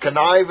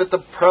connive at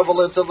the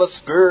prevalence of a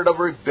spirit of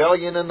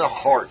rebellion in the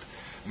heart,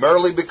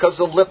 merely because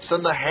the lips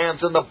and the hands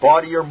and the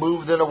body are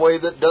moved in a way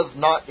that does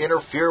not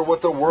interfere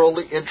with the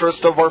worldly interest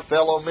of our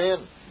fellow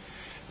men?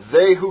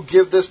 They who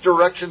give this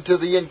direction to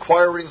the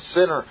inquiring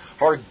sinner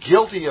are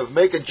guilty of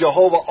making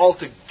Jehovah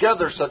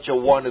altogether such a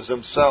one as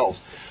themselves.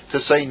 To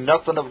say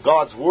nothing of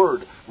God's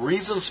word,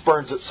 reason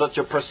spurns at such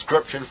a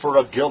prescription for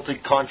a guilty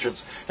conscience,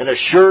 and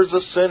assures the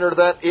sinner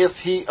that if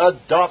he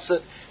adopts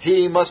it,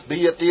 he must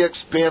be at the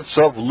expense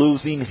of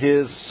losing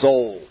his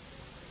soul.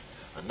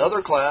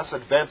 Another class,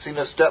 advancing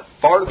a step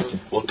farther,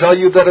 will tell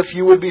you that if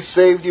you would be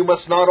saved, you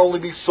must not only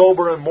be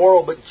sober and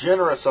moral, but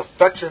generous,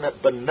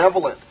 affectionate,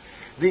 benevolent.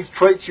 These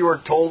traits, you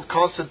are told,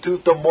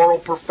 constitute the moral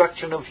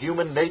perfection of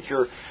human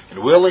nature,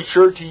 and will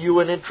ensure to you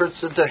an entrance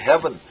into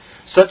heaven.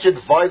 Such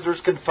advisers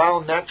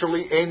confound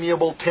naturally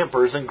amiable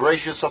tempers and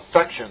gracious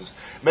affections,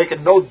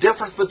 making no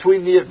difference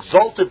between the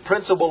exalted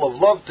principle of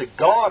love to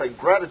God and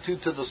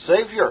gratitude to the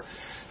Savior,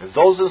 and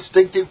those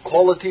instinctive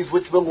qualities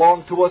which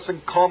belong to us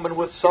in common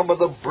with some of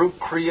the brute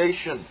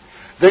creation.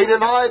 They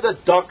deny the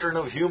doctrine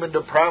of human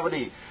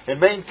depravity and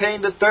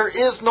maintain that there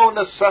is no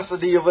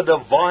necessity of a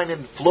divine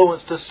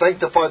influence to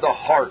sanctify the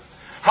heart.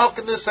 How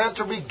can this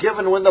answer be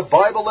given when the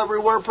Bible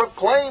everywhere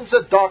proclaims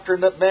the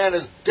doctrine that man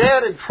is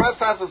dead in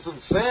trespasses and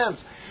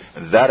sins,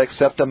 and that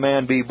except a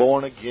man be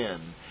born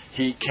again,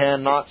 he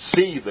cannot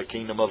see the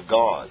kingdom of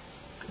God?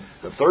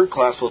 The third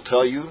class will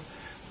tell you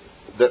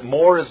that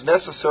more is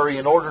necessary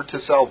in order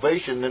to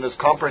salvation than is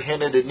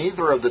comprehended in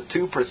either of the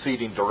two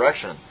preceding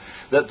directions,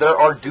 that there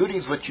are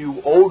duties which you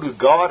owe to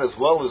God as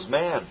well as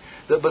man,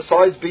 that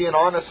besides being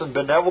honest and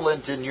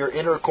benevolent in your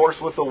intercourse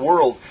with the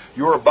world,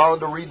 you are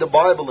bound to read the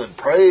Bible and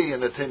pray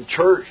and attend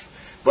church,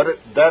 but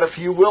that if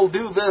you will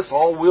do this,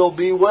 all will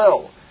be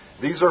well.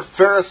 These are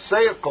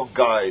Pharisaical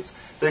guides.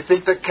 They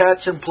think to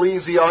catch and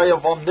please the eye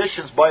of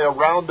omniscience by a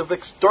round of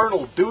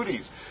external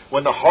duties,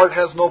 when the heart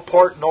has no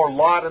part nor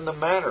lot in the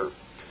matter.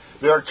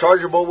 They are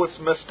chargeable with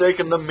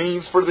mistaking the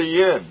means for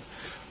the end,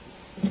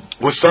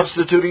 with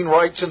substituting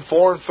rites and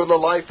forms for the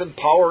life and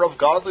power of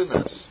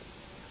godliness.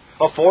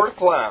 A fourth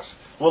class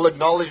will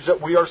acknowledge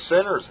that we are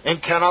sinners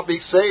and cannot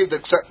be saved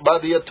except by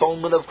the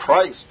atonement of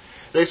Christ.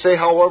 They say,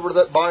 however,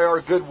 that by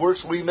our good works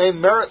we may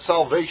merit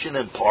salvation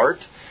in part,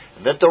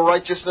 and that the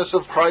righteousness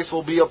of Christ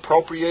will be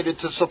appropriated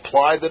to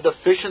supply the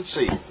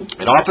deficiency.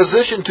 In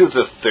opposition to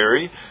this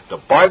theory,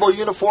 the Bible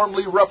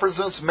uniformly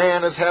represents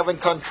man as having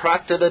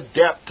contracted a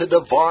debt to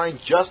divine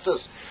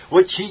justice,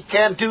 which he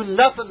can do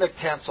nothing to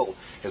cancel,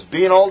 as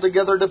being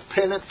altogether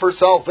dependent for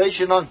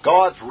salvation on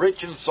God's rich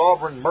and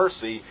sovereign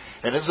mercy,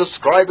 and is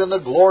ascribing the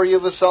glory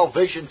of his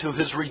salvation to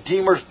his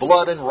Redeemer's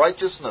blood and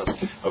righteousness.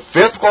 A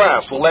fifth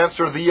class will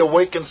answer the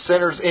awakened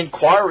sinner's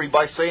inquiry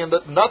by saying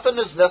that nothing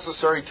is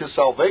necessary to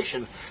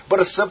salvation but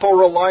a simple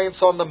reliance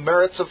on the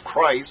merits of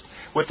Christ,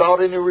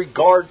 without any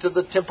regard to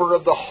the temper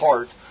of the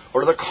heart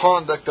or the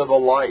conduct of the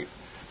life.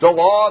 The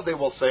law, they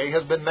will say,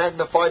 has been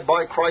magnified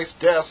by Christ's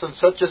death in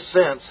such a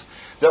sense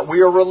that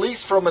we are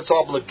released from its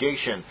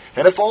obligation.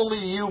 And if only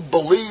you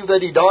believe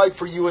that He died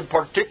for you in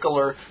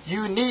particular,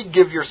 you need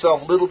give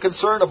yourself little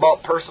concern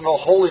about personal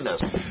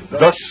holiness.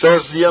 Thus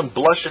says the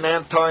unblushing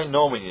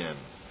antinomian,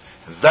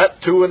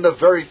 that too in the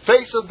very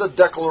face of the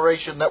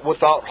declaration that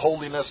without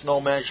holiness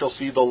no man shall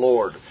see the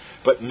Lord.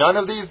 But none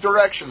of these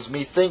directions,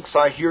 methinks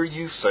I hear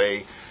you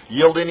say,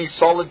 yield any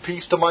solid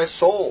peace to my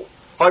soul.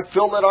 I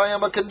feel that I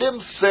am a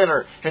condemned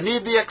sinner and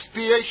need the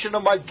expiation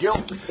of my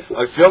guilt.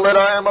 I feel that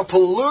I am a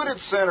polluted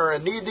sinner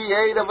and need the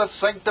aid of a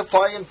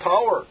sanctifying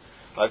power.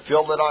 I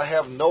feel that I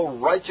have no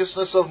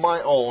righteousness of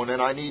my own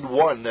and I need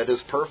one that is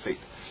perfect.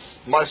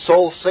 My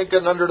soul,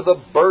 sinking under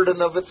the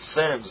burden of its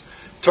sins,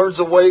 turns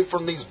away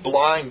from these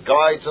blind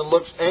guides and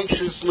looks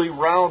anxiously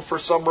round for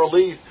some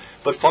relief,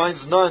 but finds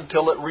none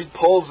till it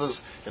reposes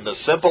in the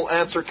simple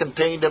answer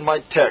contained in my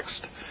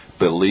text.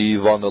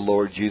 Believe on the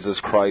Lord Jesus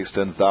Christ,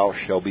 and thou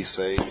shalt be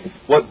saved.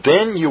 What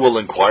then, you will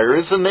inquire,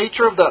 is the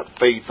nature of that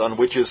faith on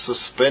which is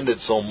suspended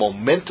so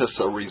momentous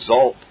a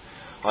result?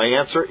 I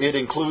answer, it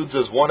includes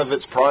as one of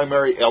its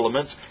primary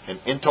elements an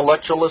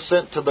intellectual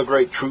assent to the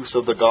great truths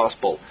of the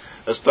gospel,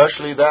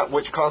 especially that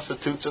which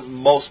constitutes its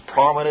most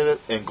prominent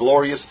and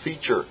glorious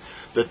feature,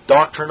 the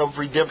doctrine of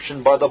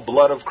redemption by the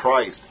blood of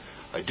Christ.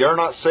 I dare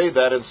not say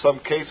that in some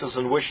cases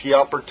in which the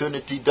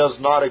opportunity does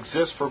not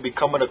exist for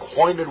becoming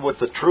acquainted with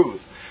the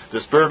truth, the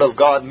Spirit of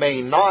God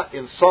may not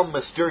in some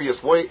mysterious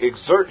way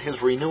exert His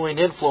renewing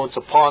influence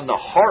upon the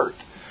heart.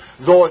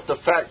 Though if the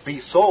fact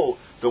be so,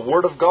 the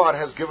Word of God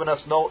has given us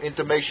no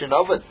intimation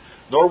of it,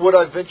 nor would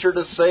I venture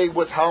to say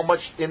with how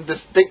much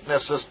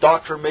indistinctness this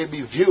doctrine may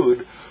be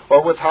viewed,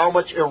 or with how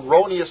much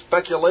erroneous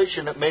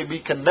speculation it may be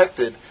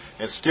connected,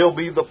 and still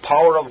be the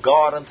power of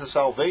God unto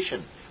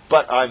salvation.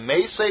 But I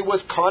may say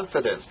with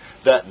confidence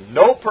that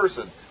no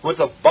person with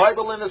a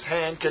Bible in his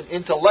hand can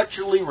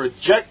intellectually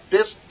reject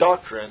this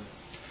doctrine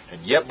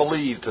and yet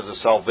believe to the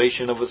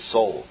salvation of his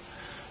soul.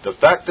 The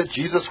fact that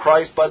Jesus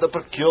Christ, by the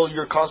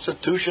peculiar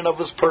constitution of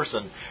His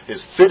person, is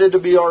fitted to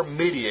be our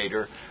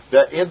mediator,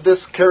 that in this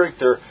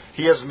character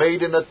He has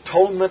made an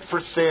atonement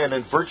for sin,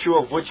 in virtue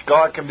of which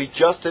God can be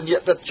just and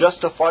yet the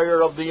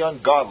justifier of the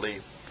ungodly,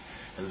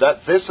 and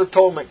that this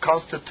atonement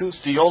constitutes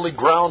the only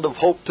ground of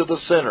hope to the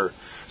sinner,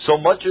 so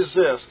much as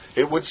this,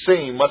 it would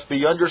seem, must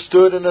be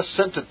understood and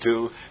assented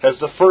to as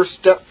the first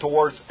step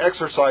towards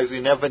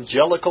exercising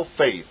evangelical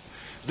faith.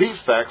 These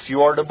facts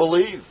you are to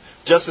believe,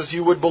 just as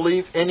you would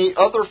believe any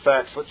other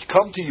facts which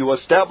come to you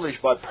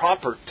established by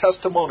proper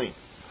testimony.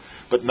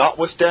 But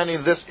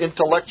notwithstanding this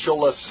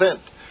intellectual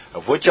assent,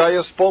 of which I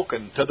have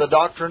spoken, to the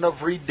doctrine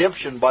of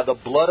redemption by the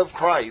blood of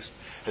Christ,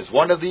 as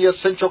one of the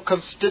essential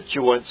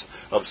constituents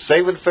of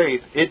saving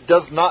faith, it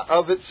does not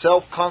of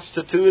itself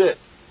constitute it.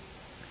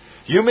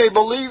 You may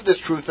believe this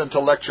truth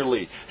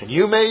intellectually, and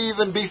you may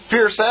even be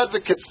fierce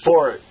advocates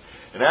for it.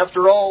 And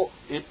after all,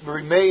 it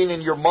remain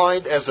in your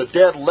mind as a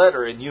dead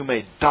letter, and you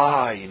may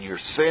die in your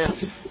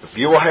sin. If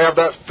you will have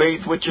that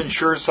faith which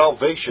ensures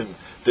salvation,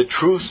 the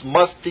truth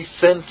must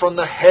descend from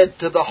the head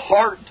to the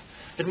heart.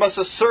 It must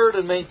assert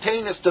and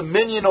maintain its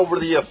dominion over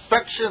the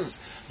affections,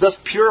 thus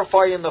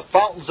purifying the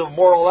fountains of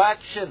moral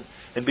action,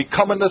 and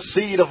becoming the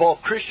seed of all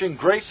Christian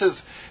graces,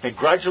 and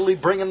gradually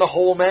bringing the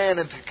whole man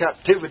into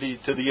captivity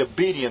to the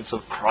obedience of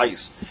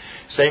Christ.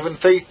 Saving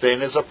faith,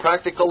 then, is a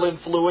practical,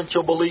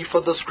 influential belief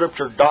of the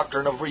Scripture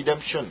doctrine of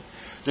redemption.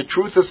 The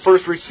truth is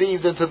first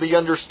received into the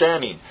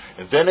understanding,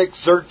 and then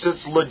exerts its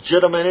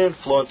legitimate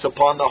influence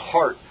upon the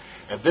heart.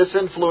 And this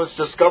influence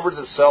discovers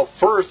itself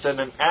first in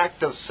an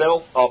act of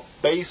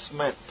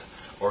self-abasement,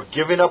 or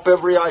giving up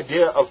every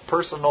idea of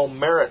personal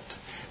merit,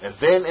 and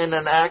then in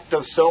an act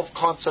of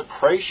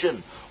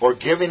self-consecration, or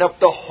giving up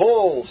the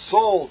whole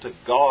soul to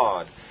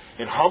God,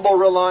 in humble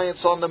reliance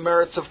on the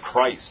merits of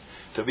Christ,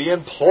 to be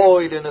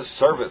employed in His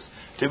service,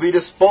 to be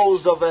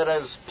disposed of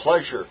at His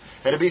pleasure,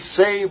 and to be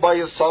saved by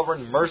His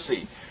sovereign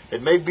mercy.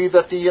 It may be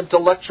that the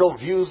intellectual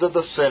views of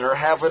the sinner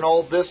have in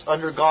all this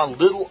undergone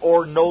little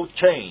or no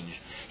change.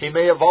 He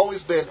may have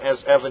always been as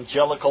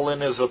evangelical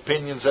in his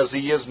opinions as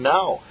he is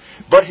now,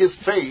 but his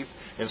faith,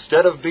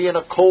 instead of being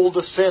a cold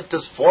assent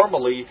as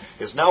formerly,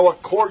 is now a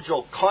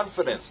cordial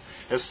confidence.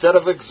 Instead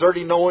of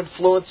exerting no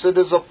influence, it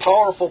is a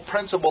powerful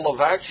principle of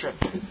action.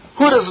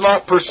 Who does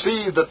not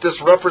perceive that this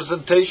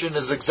representation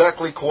is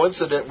exactly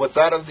coincident with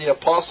that of the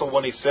Apostle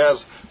when he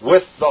says,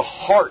 "With the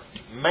heart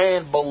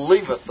man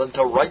believeth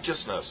unto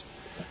righteousness"?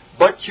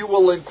 But you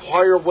will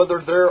inquire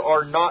whether there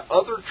are not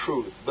other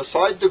truths,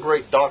 beside the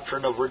great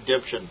doctrine of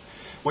redemption,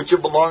 which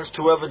it belongs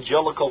to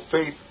evangelical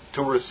faith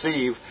to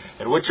receive,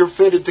 and which are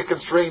fitted to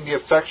constrain the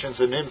affections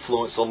and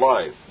influence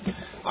alive.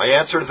 I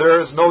answer,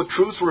 there is no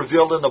truth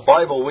revealed in the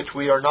Bible which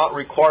we are not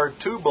required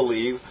to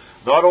believe,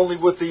 not only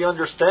with the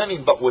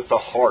understanding, but with the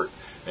heart,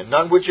 and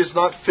none which is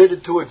not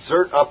fitted to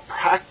exert a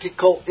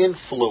practical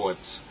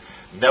influence.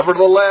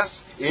 Nevertheless,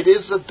 it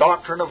is the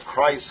doctrine of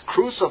Christ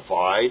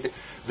crucified,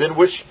 than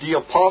which the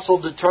apostle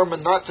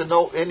determined not to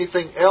know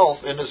anything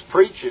else in his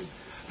preaching,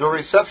 the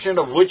reception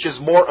of which is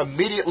more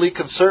immediately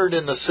concerned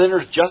in the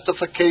sinner's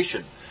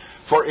justification.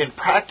 For in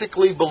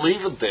practically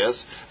believing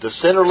this, the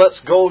sinner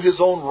lets go his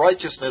own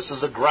righteousness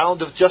as a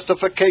ground of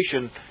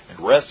justification and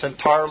rests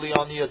entirely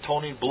on the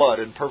atoning blood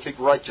and perfect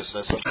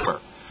righteousness of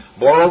Christ.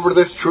 Moreover,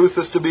 this truth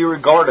is to be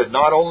regarded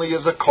not only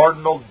as a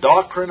cardinal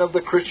doctrine of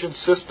the Christian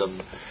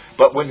system,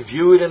 but when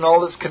viewed in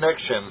all its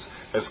connections,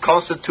 as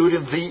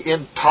constituting the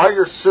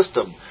entire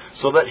system,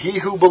 so that he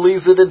who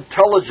believes it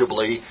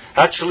intelligibly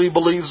actually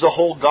believes the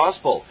whole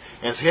gospel,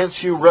 and hence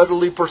you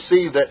readily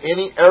perceive that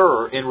any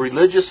error in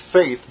religious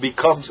faith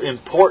becomes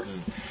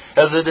important,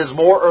 as it is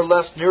more or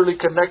less nearly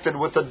connected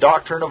with the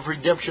doctrine of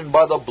redemption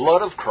by the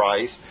blood of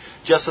Christ,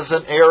 just as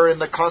an error in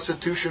the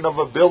constitution of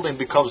a building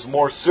becomes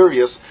more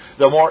serious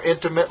the more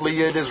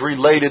intimately it is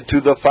related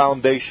to the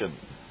foundation.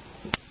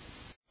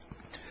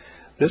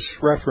 This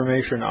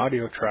Reformation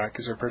audio track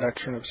is a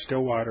production of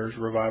Stillwater's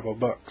Revival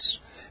Books.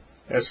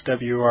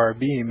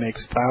 SWRB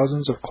makes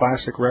thousands of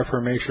classic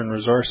Reformation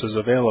resources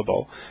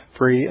available,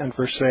 free and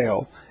for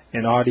sale,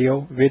 in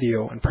audio,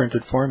 video, and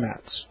printed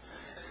formats.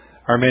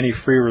 Our many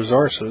free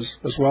resources,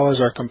 as well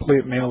as our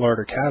complete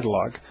mail-order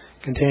catalog,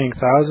 containing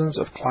thousands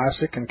of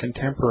classic and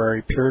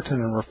contemporary Puritan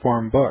and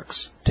Reformed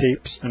books,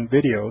 tapes, and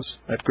videos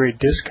at great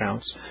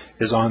discounts,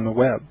 is on the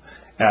web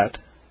at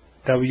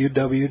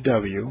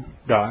www.swrb.com.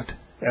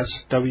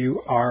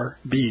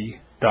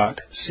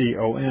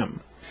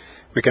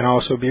 We can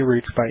also be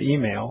reached by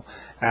email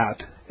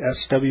at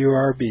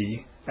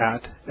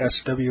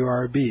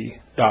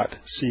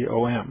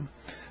swrb@swrb.com,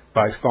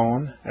 by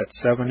phone at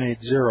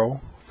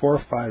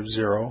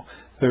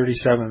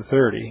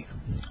 780-450-3730,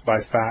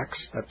 by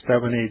fax at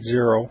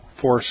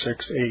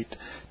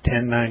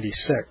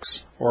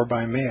 780-468-1096, or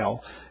by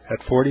mail at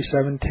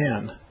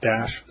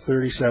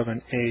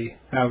 4710-37A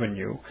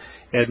Avenue,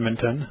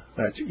 Edmonton,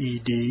 that's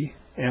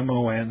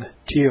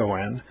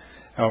Edmonton,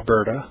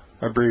 Alberta,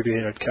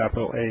 abbreviated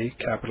capital A,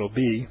 capital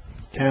B,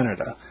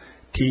 Canada,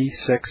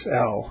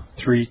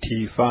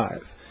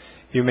 T6L3T5.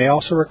 You may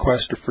also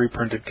request a free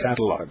printed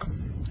catalog.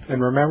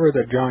 And remember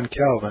that John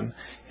Calvin,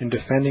 in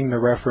defending the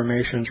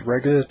Reformation's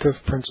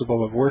regulative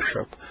principle of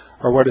worship,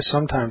 or what is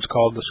sometimes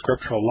called the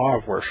scriptural law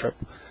of worship,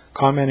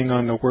 commenting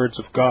on the words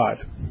of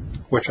God,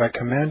 which I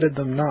commanded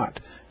them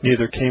not,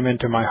 neither came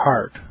into my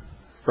heart,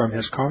 from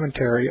his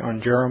commentary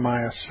on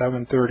Jeremiah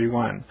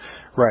 7:31,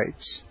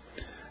 writes,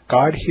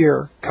 God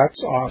here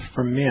cuts off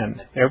from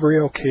men every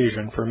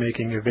occasion for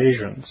making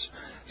evasions,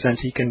 since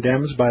he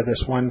condemns by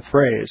this one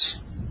phrase,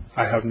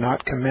 I have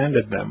not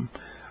commanded them,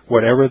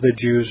 whatever the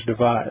Jews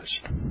devised.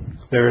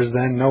 There is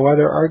then no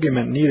other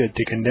argument needed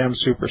to condemn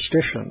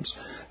superstitions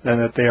than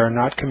that they are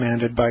not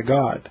commanded by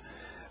God.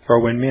 For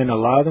when men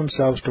allow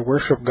themselves to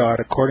worship God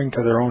according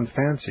to their own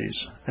fancies,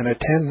 and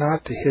attend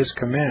not to his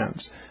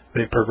commands,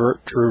 they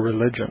pervert true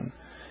religion.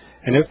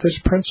 And if this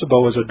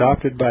principle was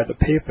adopted by the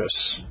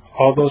papists,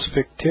 all those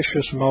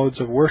fictitious modes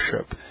of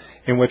worship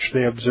in which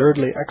they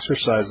absurdly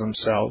exercise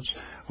themselves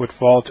would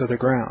fall to the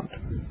ground.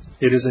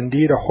 It is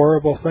indeed a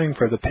horrible thing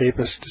for the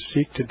papists to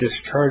seek to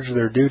discharge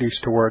their duties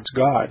towards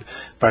God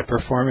by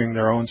performing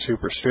their own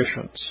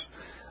superstitions.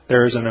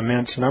 There is an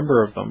immense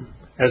number of them,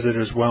 as it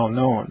is well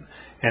known,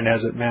 and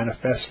as it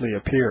manifestly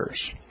appears.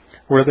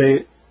 Were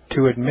they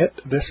to admit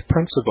this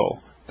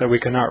principle, that we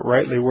cannot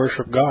rightly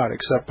worship God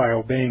except by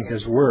obeying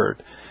his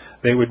word,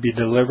 they would be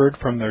delivered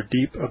from their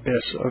deep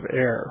abyss of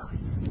error.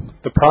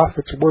 The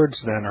prophet's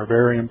words, then, are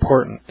very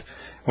important,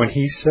 when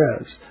he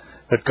says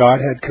that God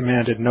had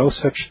commanded no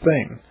such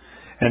thing,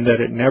 and that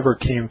it never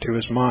came to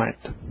his mind,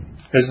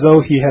 as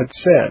though he had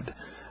said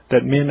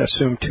that men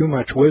assume too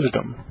much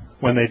wisdom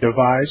when they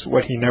devise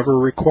what he never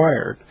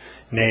required,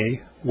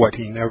 nay, what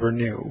he never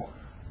knew.